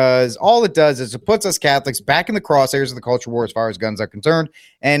because all it does is it puts us Catholics back in the crosshairs of the culture war as far as guns are concerned.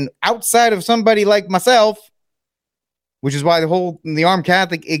 And outside of somebody like myself, which is why the Armed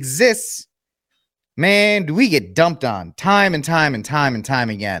Catholic exists, man, do we get dumped on time and time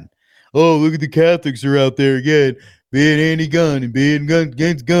again. Oh, look at the Catholics are out there again, being anti-gun and being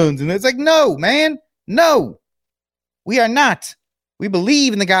against guns. And it's like, no, man, no, we are not. We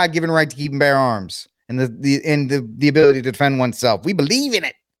believe in the God-given right to keep and bear arms and the ability to defend oneself. We believe in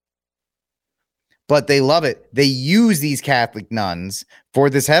it. But they love it. They use these Catholic nuns for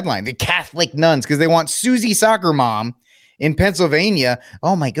this headline, the Catholic nuns, because they want Susie Soccer Mom in Pennsylvania.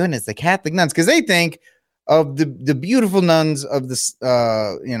 Oh my goodness, the Catholic nuns, because they think of the beautiful nuns of the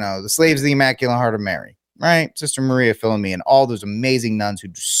slaves of the Immaculate Heart of Mary, right? Sister Maria Philomene and all those amazing nuns who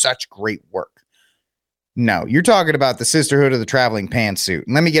do such great work. No, you're talking about the Sisterhood of the Traveling Pantsuit.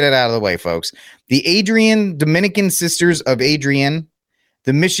 And let me get it out of the way, folks. The Adrian Dominican Sisters of Adrian,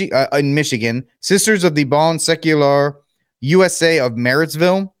 in Michigan, Sisters of the Bon Secular USA of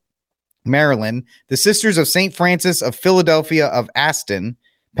Marysville, Maryland, the Sisters of St. Francis of Philadelphia of Aston,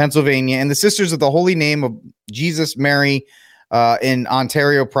 Pennsylvania, and the Sisters of the Holy Name of Jesus Mary in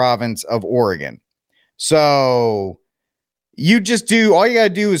Ontario Province of Oregon. So all you got to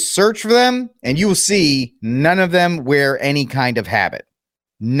do is search for them, and you will see none of them wear any kind of habit.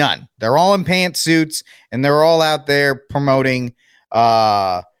 None. They're all in pantsuits, and they're all out there promoting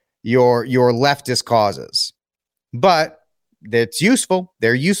your leftist causes. But that's useful.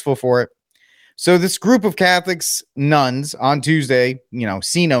 They're useful for it. So this group of Catholics nuns on Tuesday,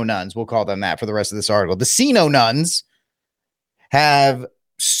 Sino nuns, we'll call them that for the rest of this article. The Sino nuns have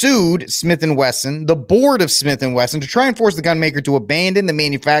sued Smith & Wesson, the board of Smith & Wesson, to try and force the gun maker to abandon the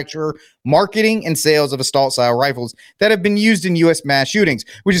manufacture, marketing, and sales of assault-style rifles that have been used in U.S. mass shootings,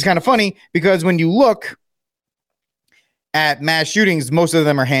 which is kind of funny because when you look at mass shootings, most of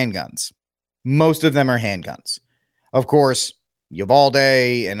them are handguns. Most of them are handguns. Of course, Uvalde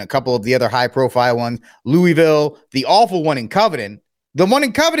and a couple of the other high-profile ones, Louisville, the awful one in Covenant. The one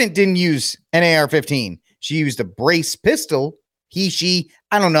in Covenant didn't use an AR-15. She used a brace pistol. She,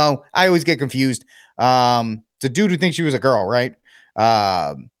 I don't know. I always get confused. It's a dude who thinks she was a girl, right?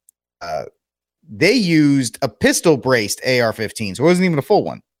 They used a pistol-braced AR-15, so it wasn't even a full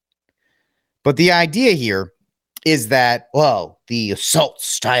one. But the idea here is that, well, the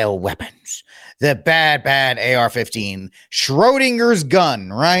assault-style weapons, the bad AR-15, Schrodinger's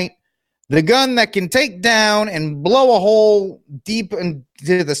gun, right? The gun that can take down and blow a hole deep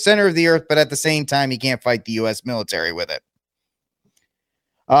into the center of the earth, but at the same time, you can't fight the U.S. military with it.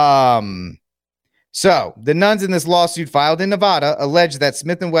 So the nuns in this lawsuit filed in Nevada allege that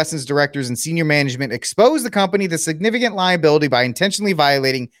Smith & Wesson's directors and senior management exposed the company to significant liability by intentionally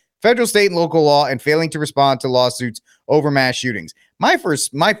violating federal, state, and local law and failing to respond to lawsuits over mass shootings. My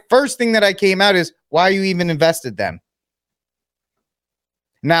first thing that I came out is, why you even invested them?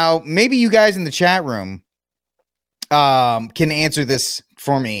 Now, maybe you guys in the chat room can answer this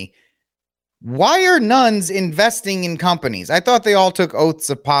for me. Why are nuns investing in companies? I thought they all took oaths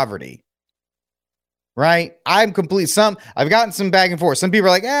of poverty. Right? I've gotten some back and forth. Some people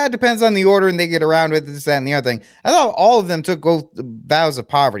are like, it depends on the order and they get around with this, that, and the other thing. I thought all of them took vows of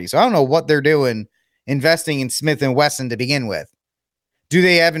poverty. So I don't know what they're doing investing in Smith & Wesson to begin with. Do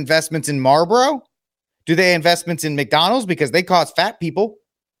they have investments in Marlboro? Do they have investments in McDonald's because they cause fat people?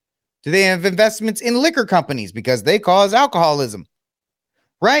 Do they have investments in liquor companies because they cause alcoholism?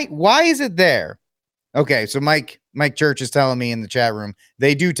 Right? Why is it there? Okay, so Mike Church is telling me in the chat room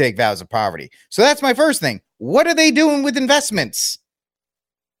they do take vows of poverty. So that's my first thing. What are they doing with investments?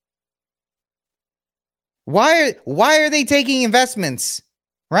 Why are they taking investments?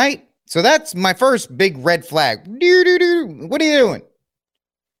 Right? So that's my first big red flag. What are you doing?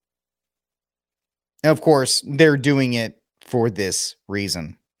 And of course, they're doing it for this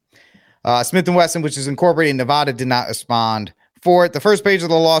reason. Smith & Wesson, which is incorporated in Nevada, did not respond for it. The first page of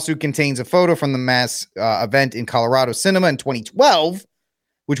the lawsuit contains a photo from the mass event in Colorado Cinema in 2012,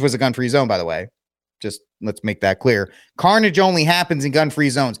 which was a gun-free zone, by the way. Just let's make that clear. Carnage only happens in gun-free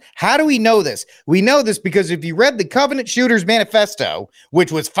zones. How do we know this? We know this because if you read the Covenant Shooters Manifesto,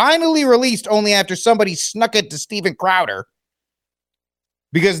 which was finally released only after somebody snuck it to Steven Crowder,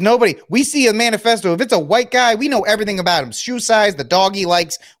 because we see a manifesto. If it's a white guy, we know everything about him. Shoe size, the dog he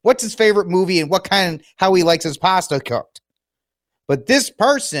likes, what's his favorite movie, and how he likes his pasta cooked. But this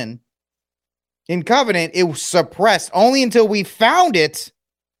person in Covenant, it was suppressed only until we found it.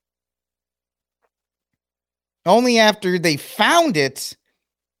 Only after they found it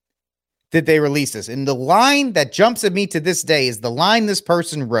did they release this. And the line that jumps at me to this day is the line this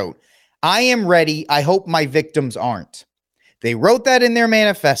person wrote. I am ready. I hope my victims aren't. They wrote that in their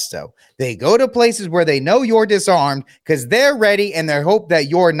manifesto. They go to places where they know you're disarmed because they're ready and they hope that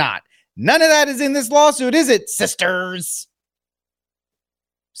you're not. None of that is in this lawsuit, is it, sisters?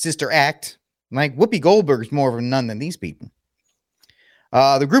 Sister Act. Like Whoopi Goldberg's more of a nun than these people.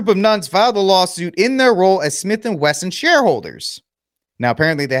 The group of nuns filed the lawsuit in their role as Smith & Wesson shareholders. Now,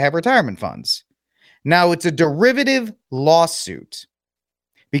 apparently they have retirement funds. Now, it's a derivative lawsuit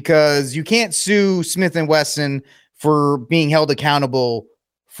because you can't sue Smith & Wesson for being held accountable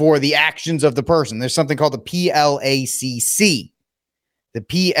for the actions of the person. There's something called the PLACC. The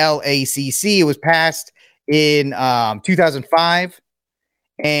PLACC was passed in 2005,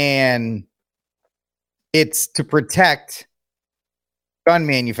 and it's to protect gun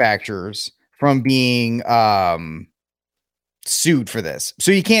manufacturers from being sued for this.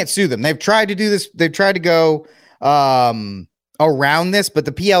 So you can't sue them. They've tried to do this. They've tried to go around this, but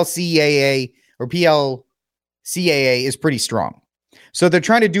the PLCAA or PLCAA is pretty strong. So they're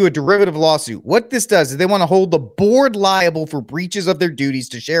trying to do a derivative lawsuit. What this does is they want to hold the board liable for breaches of their duties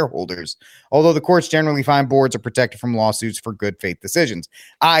to shareholders, although the courts generally find boards are protected from lawsuits for good faith decisions,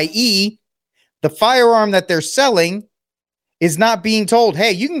 i.e., the firearm that they're selling is not being told,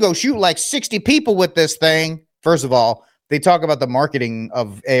 hey, you can go shoot like 60 people with this thing. First of all, they talk about the marketing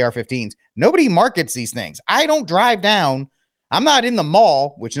of AR-15s. Nobody markets these things. I don't drive down. I'm not in the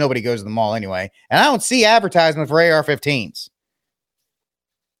mall, which nobody goes to the mall anyway, and I don't see advertisement for AR-15s.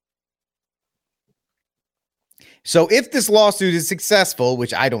 So if this lawsuit is successful,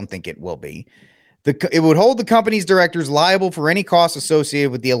 which I don't think it will be, it would hold the company's directors liable for any costs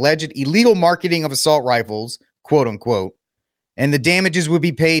associated with the alleged illegal marketing of assault rifles, quote unquote, And the damages would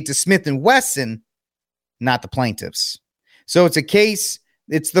be paid to Smith & Wesson, not the plaintiffs. So it's a case,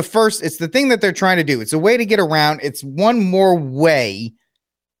 it's the thing that they're trying to do. It's a way to get around. It's one more way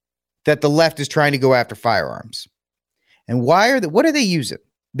that the left is trying to go after firearms. And what are they using?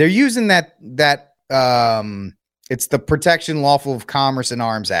 They're using that it's the Protection Lawful of Commerce and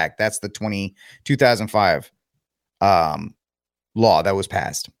Arms Act. That's the 2005 law that was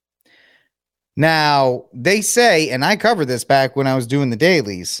passed. Now, they say, and I covered this back when I was doing the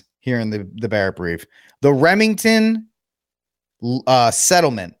dailies here in the Barrett Brief, the Remington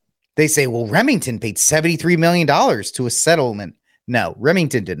settlement. They say, well, Remington paid $73 million to a settlement. No,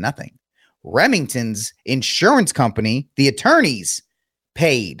 Remington did nothing. Remington's insurance company, the attorneys,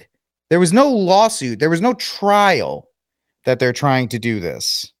 paid. There was no lawsuit. There was no trial that they're trying to do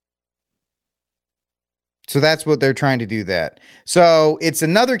this. So that's what they're trying to do that. So it's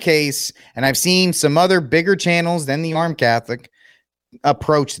another case, and I've seen some other bigger channels than the Armed Catholic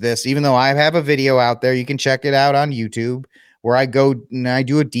approach this, even though I have a video out there. You can check it out on YouTube where I go and I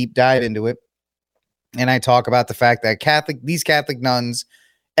do a deep dive into it. And I talk about the fact that these Catholic nuns,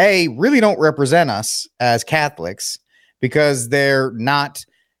 really don't represent us as Catholics because they're in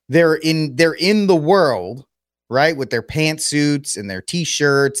the world, right, with their pantsuits and their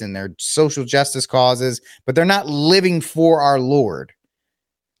t-shirts and their social justice causes, but they're not living for our Lord.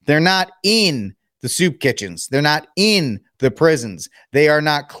 They're not in the soup kitchens. They're not in the prisons. They are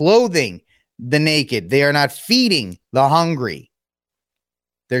not clothing the naked. They are not feeding the hungry.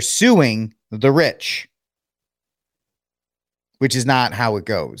 They're suing the rich, which is not how it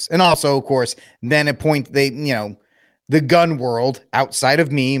goes. And also, of course, then the gun world outside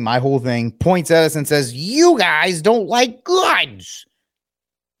of me, my whole thing, points at us and says, you guys don't like guns.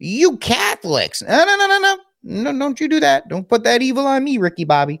 You Catholics. No, don't you do that. Don't put that evil on me, Ricky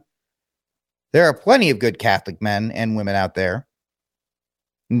Bobby. There are plenty of good Catholic men and women out there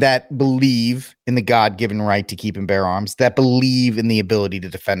that believe in the God-given right to keep and bear arms, that believe in the ability to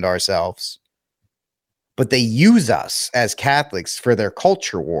defend ourselves. But they use us as Catholics for their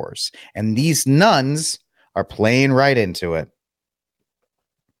culture wars. And these nuns are playing right into it.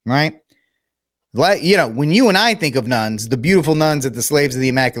 Right? Like, when you and I think of nuns, the beautiful nuns at the Slaves of the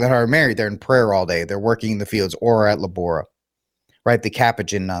Immaculate Heart of Mary, they're in prayer all day. They're working in the fields or at Labora. Right? The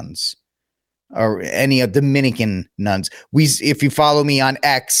Capuchin nuns or any of Dominican nuns. If you follow me on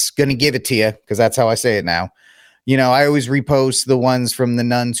X, gonna give it to you because that's how I say it now. I always repost the ones from the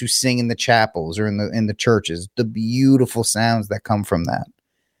nuns who sing in the chapels or in the churches, the beautiful sounds that come from that.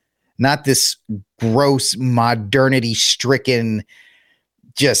 Not this gross modernity stricken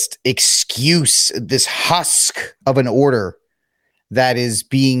just excuse, this husk of an order that is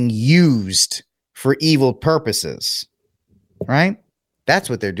being used for evil purposes. Right? That's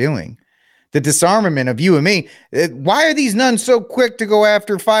what they're doing. The disarmament of you and me. Why are these nuns so quick to go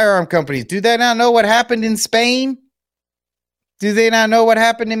after firearm companies? Do they not know what happened in Spain? Do they not know what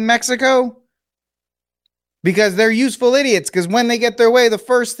happened in Mexico? Because they're useful idiots. Because when they get their way, the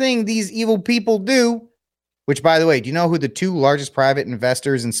first thing these evil people do, which, by the way, do you know who the two largest private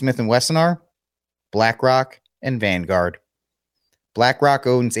investors in Smith & Wesson are? BlackRock and Vanguard. BlackRock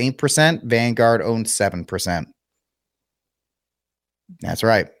owns 8%. Vanguard owns 7%. That's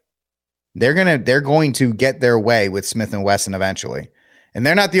right. They're going to get their way with Smith & Wesson eventually. And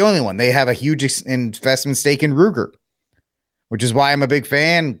they're not the only one. They have a huge investment stake in Ruger, which is why I'm a big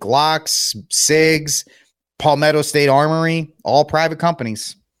fan. Glocks, SIGs, Palmetto State Armory, all private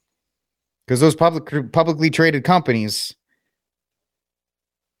companies. Because those publicly traded companies,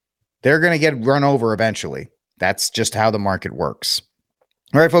 they're going to get run over eventually. That's just how the market works.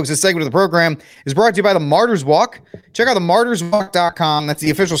 All right, folks, this segment of the program is brought to you by the Martyrs Walk. Check out the martyrswalk.com. That's the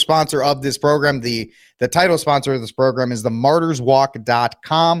official sponsor of this program. The title sponsor of this program is the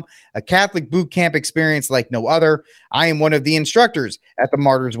martyrswalk.com, a Catholic boot camp experience like no other. I am one of the instructors at the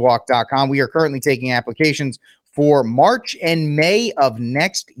martyrswalk.com. We are currently taking applications for March and May of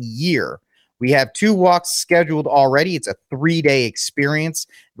next year. We have 2 walks scheduled already. It's a 3-day experience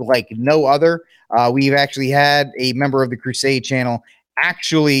like no other. We've actually had a member of the Crusade channel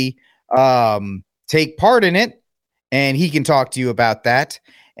actually take part in it, and he can talk to you about that.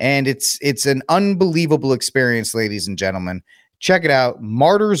 And it's an unbelievable experience, ladies and gentlemen. Check it out,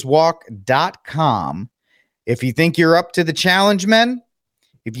 martyrswalk.com. If you think you're up to the challenge, men,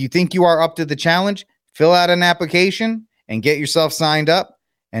 if you think you are up to the challenge, fill out an application and get yourself signed up,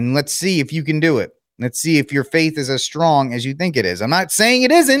 and let's see if you can do it. Let's see if your faith is as strong as you think it is. I'm not saying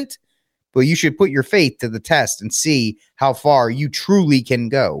it isn't, but you should put your faith to the test and see how far you truly can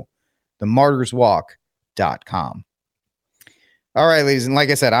go. The martyrswalk.com. All right, ladies. And like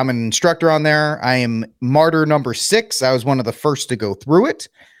I said, I'm an instructor on there. I am martyr number 6. I was one of the first to go through it.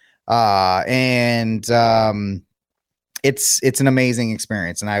 It's an amazing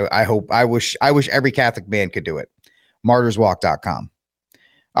experience. And I wish every Catholic man could do it. martyrswalk.com.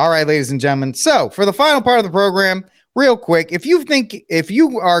 All right, ladies and gentlemen. So for the final part of the program, real quick, if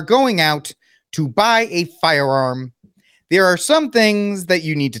you are going out to buy a firearm, there are some things that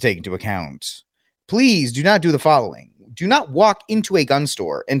you need to take into account. Please do not do the following. Do not walk into a gun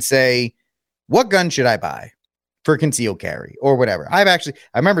store and say, what gun should I buy for concealed carry or whatever? I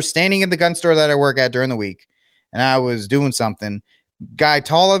remember standing in the gun store that I work at during the week, and I was doing something. Guy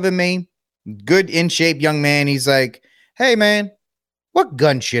taller than me, good in shape young man. He's like, hey man, what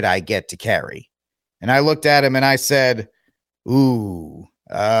gun should I get to carry? And I looked at him and I said,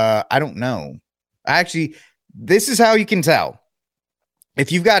 I don't know. Actually, this is how you can tell.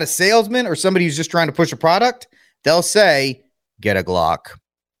 If you've got a salesman or somebody who's just trying to push a product, they'll say, get a Glock.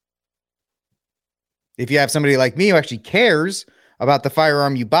 If you have somebody like me who actually cares about the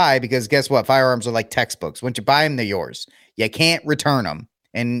firearm you buy, because guess what? Firearms are like textbooks. Once you buy them, they're yours. You can't return them.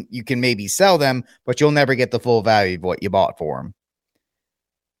 And you can maybe sell them, but you'll never get the full value of what you bought for them.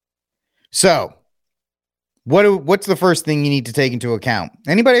 So, what's the first thing you need to take into account?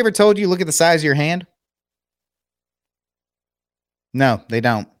 Anybody ever told you look at the size of your hand? No, they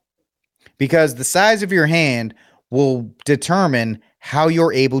don't. Because the size of your hand will determine how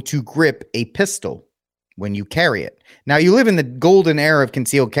you're able to grip a pistol when you carry it. Now, you live in the golden era of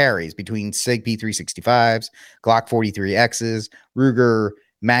concealed carries between SIG P365s, Glock 43Xs, Ruger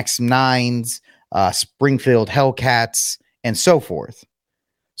Maxim 9s, Springfield Hellcats, and so forth.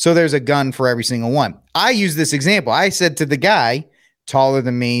 So there's a gun for every single one. I use this example. I said to the guy, taller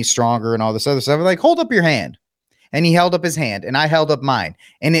than me, stronger, and all this other stuff, I'm like, hold up your hand. And he held up his hand, and I held up mine.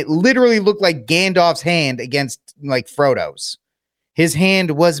 And it literally looked like Gandalf's hand against, like, Frodo's. His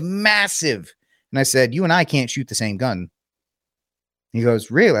hand was massive. And I said, you and I can't shoot the same gun. He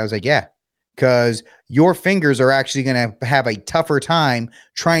goes, really? I was like, yeah. Because your fingers are actually going to have a tougher time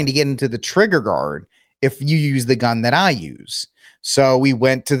trying to get into the trigger guard if you use the gun that I use. So we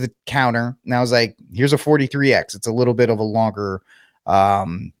went to the counter, and I was like, here's a 43X. It's a little bit of a longer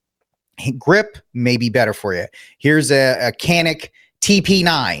grip, may be better for you. Here's a Canic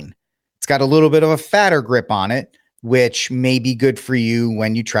TP9. It's got a little bit of a fatter grip on it, which may be good for you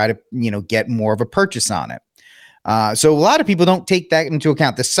when you try to, get more of a purchase on it. So a lot of people don't take that into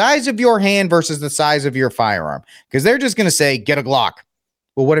account. The size of your hand versus the size of your firearm, because they're just going to say, get a Glock.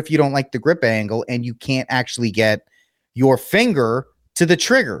 Well, what if you don't like the grip angle and you can't actually get your finger to the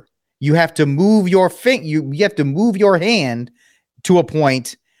trigger? You have to move your you have to move your hand to a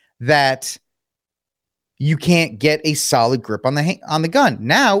point that you can't get a solid grip on the gun.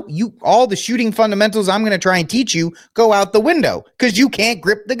 Now, all the shooting fundamentals I'm going to try and teach you go out the window because you can't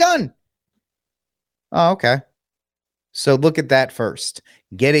grip the gun. Oh, okay. So look at that first.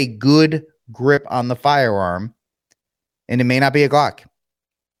 Get a good grip on the firearm, and it may not be a Glock.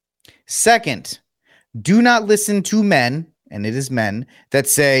 Second, do not listen to men, and it is men, that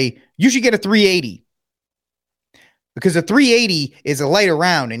say, you should get a 380. Because a 380 is a lighter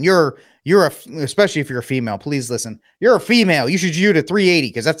round, and especially if you're a female, please listen. You're a female. You should shoot a 380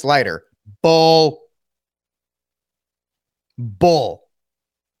 because that's lighter. Bull.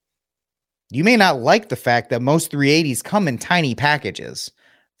 You may not like the fact that most 380s come in tiny packages.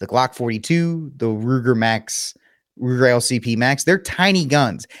 The Glock 42, the Ruger LCP Max, they're tiny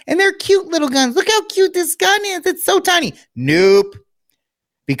guns. And they're cute little guns. Look how cute this gun is. It's so tiny. Nope.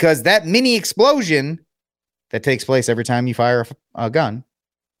 Because that mini explosion that takes place every time you fire a gun,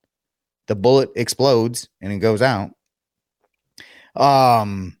 the bullet explodes and it goes out.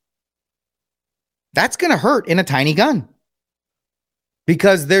 That's going to hurt in a tiny gun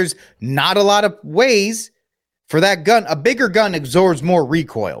because there's not a lot of ways for that gun. A bigger gun absorbs more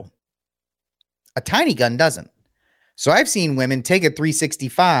recoil. A tiny gun doesn't. So I've seen women take a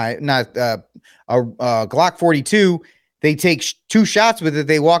 365, not a Glock 42. They take 2 shots with it.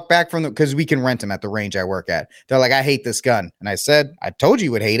 They walk back from because we can rent them at the range I work at. They're like, I hate this gun. And I said, I told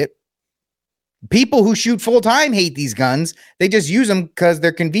you would hate it. People who shoot full time hate these guns. They just use them because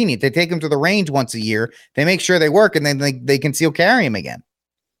they're convenient. They take them to the range once a year. They make sure they work, and then they conceal carry them again.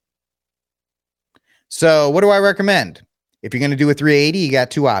 So what do I recommend? If you're going to do a 380, you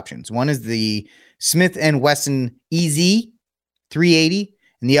got 2 options. One is the Smith & Wesson EZ 380,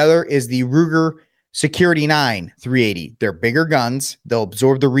 and the other is the Ruger Security 9 380. They're bigger guns. They'll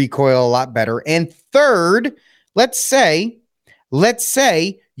absorb the recoil a lot better. And third, let's say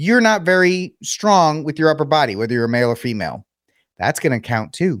you're not very strong with your upper body, whether you're a male or female. That's going to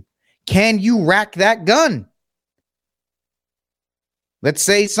count too. Can you rack that gun? Let's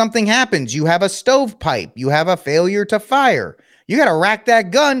say something happens. You have a stovepipe. You have a failure to fire. You got to rack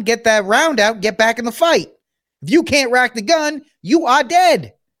that gun, get that round out, get back in the fight. If you can't rack the gun, you are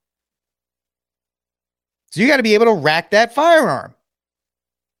dead. So you got to be able to rack that firearm.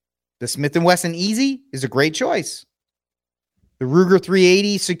 The Smith & Wesson Easy is a great choice. The Ruger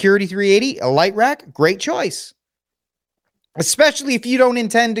 380 Security 380, a light rack, great choice. Especially if you don't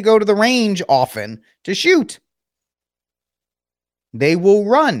intend to go to the range often to shoot. They will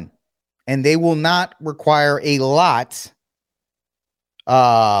run and they will not require a lot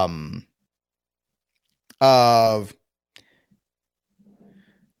of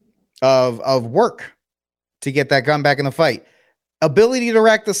work to get that gun back in the fight. Ability to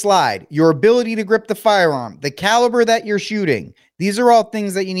rack the slide, your ability to grip the firearm, the caliber that you're shooting. These are all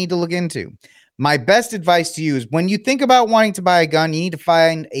things that you need to look into. My best advice to you is when you think about wanting to buy a gun, you need to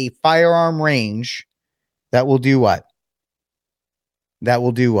find a firearm range that will do what? That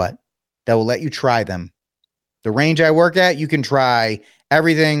will let you try them. The range I work at, you can try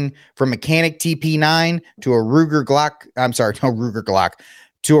everything from Mechanic TP9 to a Ruger Glock. I'm sorry, no Ruger Glock,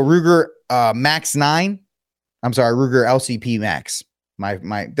 to a Ruger Max 9. I'm sorry, Ruger LCP Max.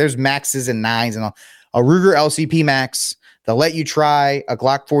 There's Maxes and 9s and all. A Ruger LCP Max. They'll let you try a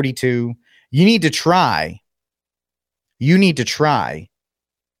Glock 42. You need to try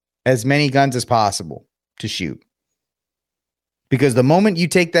as many guns as possible to shoot. Because the moment you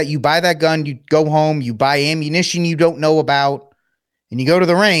take that, you buy that gun, you go home, you buy ammunition you don't know about, and you go to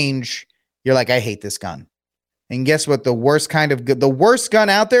the range, you're like, I hate this gun. And guess what? The worst gun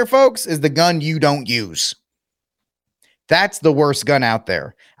out there, folks, is the gun you don't use. That's the worst gun out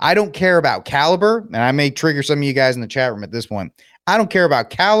there. I don't care about caliber, and I may trigger some of you guys in the chat room at this point. I don't care about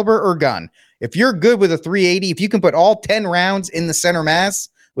caliber or gun. If you're good with a 380, if you can put all 10 rounds in the center mass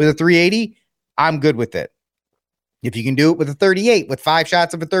with a 380, I'm good with it. If you can do it with a 38, with 5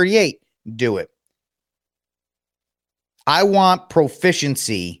 shots of a 38, do it. I want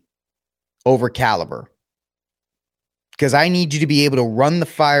proficiency over caliber because I need you to be able to run the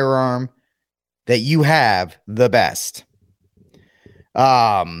firearm that you have the best.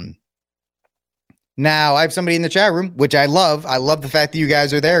 Now I have somebody in the chat room, which I love. I love the fact that you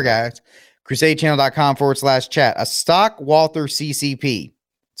guys are there, guys. CrusadeChannel.com/chat. A stock Walther CCP.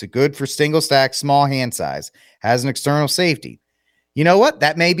 It's a good for single stack, small hand size. Has an external safety. You know what?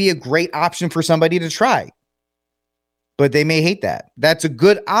 That may be a great option for somebody to try. But they may hate that. That's a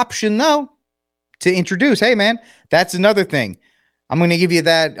good option, though, to introduce. Hey, man, that's another thing. I'm going to give you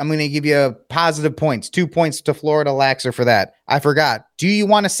that. I'm going to give you positive points. 2 points to Florida Laxer for that. I forgot. Do you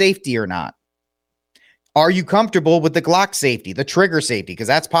want a safety or not? Are you comfortable with the Glock safety, the trigger safety? Because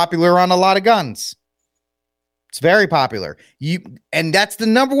that's popular on a lot of guns. It's very popular. And that's the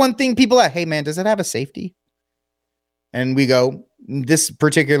number one thing people ask. Hey, man, does it have a safety? And we go, this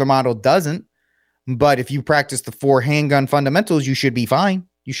particular model doesn't. But if you practice the 4 handgun fundamentals, you should be fine.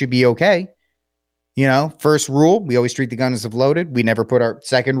 You should be okay. You know, first rule, we always treat the gun as if loaded. We never put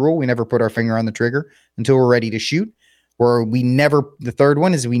second rule, we never put our finger on the trigger until we're ready to shoot. The third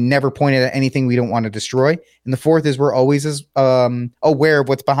one is we never point at anything we don't want to destroy. And the fourth is we're always as aware of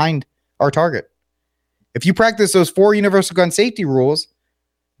what's behind our target. If you practice those 4 universal gun safety rules,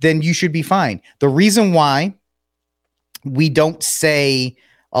 then you should be fine. The reason why we don't say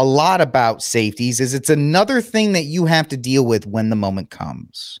a lot about safeties is it's another thing that you have to deal with when the moment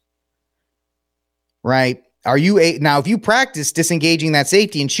comes. Right? Now, if you practice disengaging that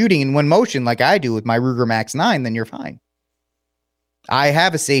safety and shooting in one motion like I do with my Ruger Max 9, then you're fine. I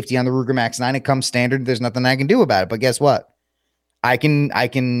have a safety on the Ruger Max 9. It comes standard. There's nothing I can do about it. But guess what? I can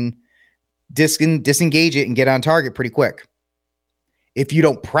disengage it and get on target pretty quick. If you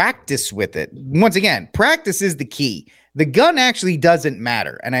don't practice with it, once again, practice is the key. The gun actually doesn't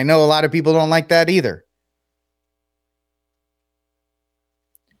matter. And I know a lot of people don't like that either.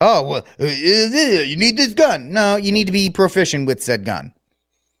 Oh, well, you need this gun. No, you need to be proficient with said gun.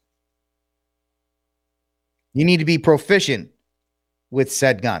 You need to be proficient with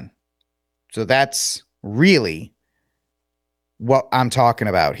said gun. So that's really what I'm talking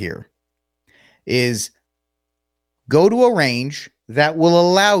about here. Is go to a range that will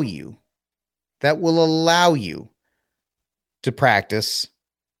allow you to practice,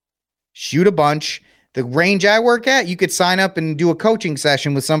 shoot a bunch. The range I work at, you could sign up and do a coaching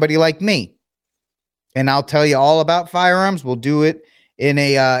session with somebody like me. And I'll tell you all about firearms. We'll do it in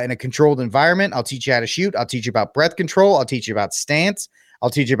a controlled environment. I'll teach you how to shoot. I'll teach you about breath control. I'll teach you about stance. I'll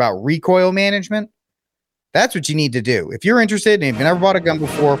teach you about recoil management. That's what you need to do. If you're interested and if you've never bought a gun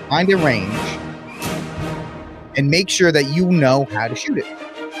before, find a range and make sure that you know how to shoot it.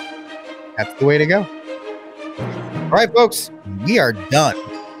 That's the way to go. right, folks, we are done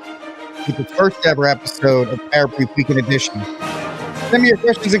with the first ever episode of Barrett Brief Weekend Edition. Send me your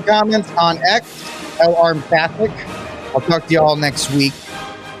questions and comments on X, LArmed Catholic. I'll talk to you all next week.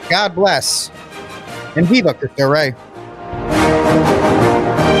 God bless. And Viva Cristo Rey.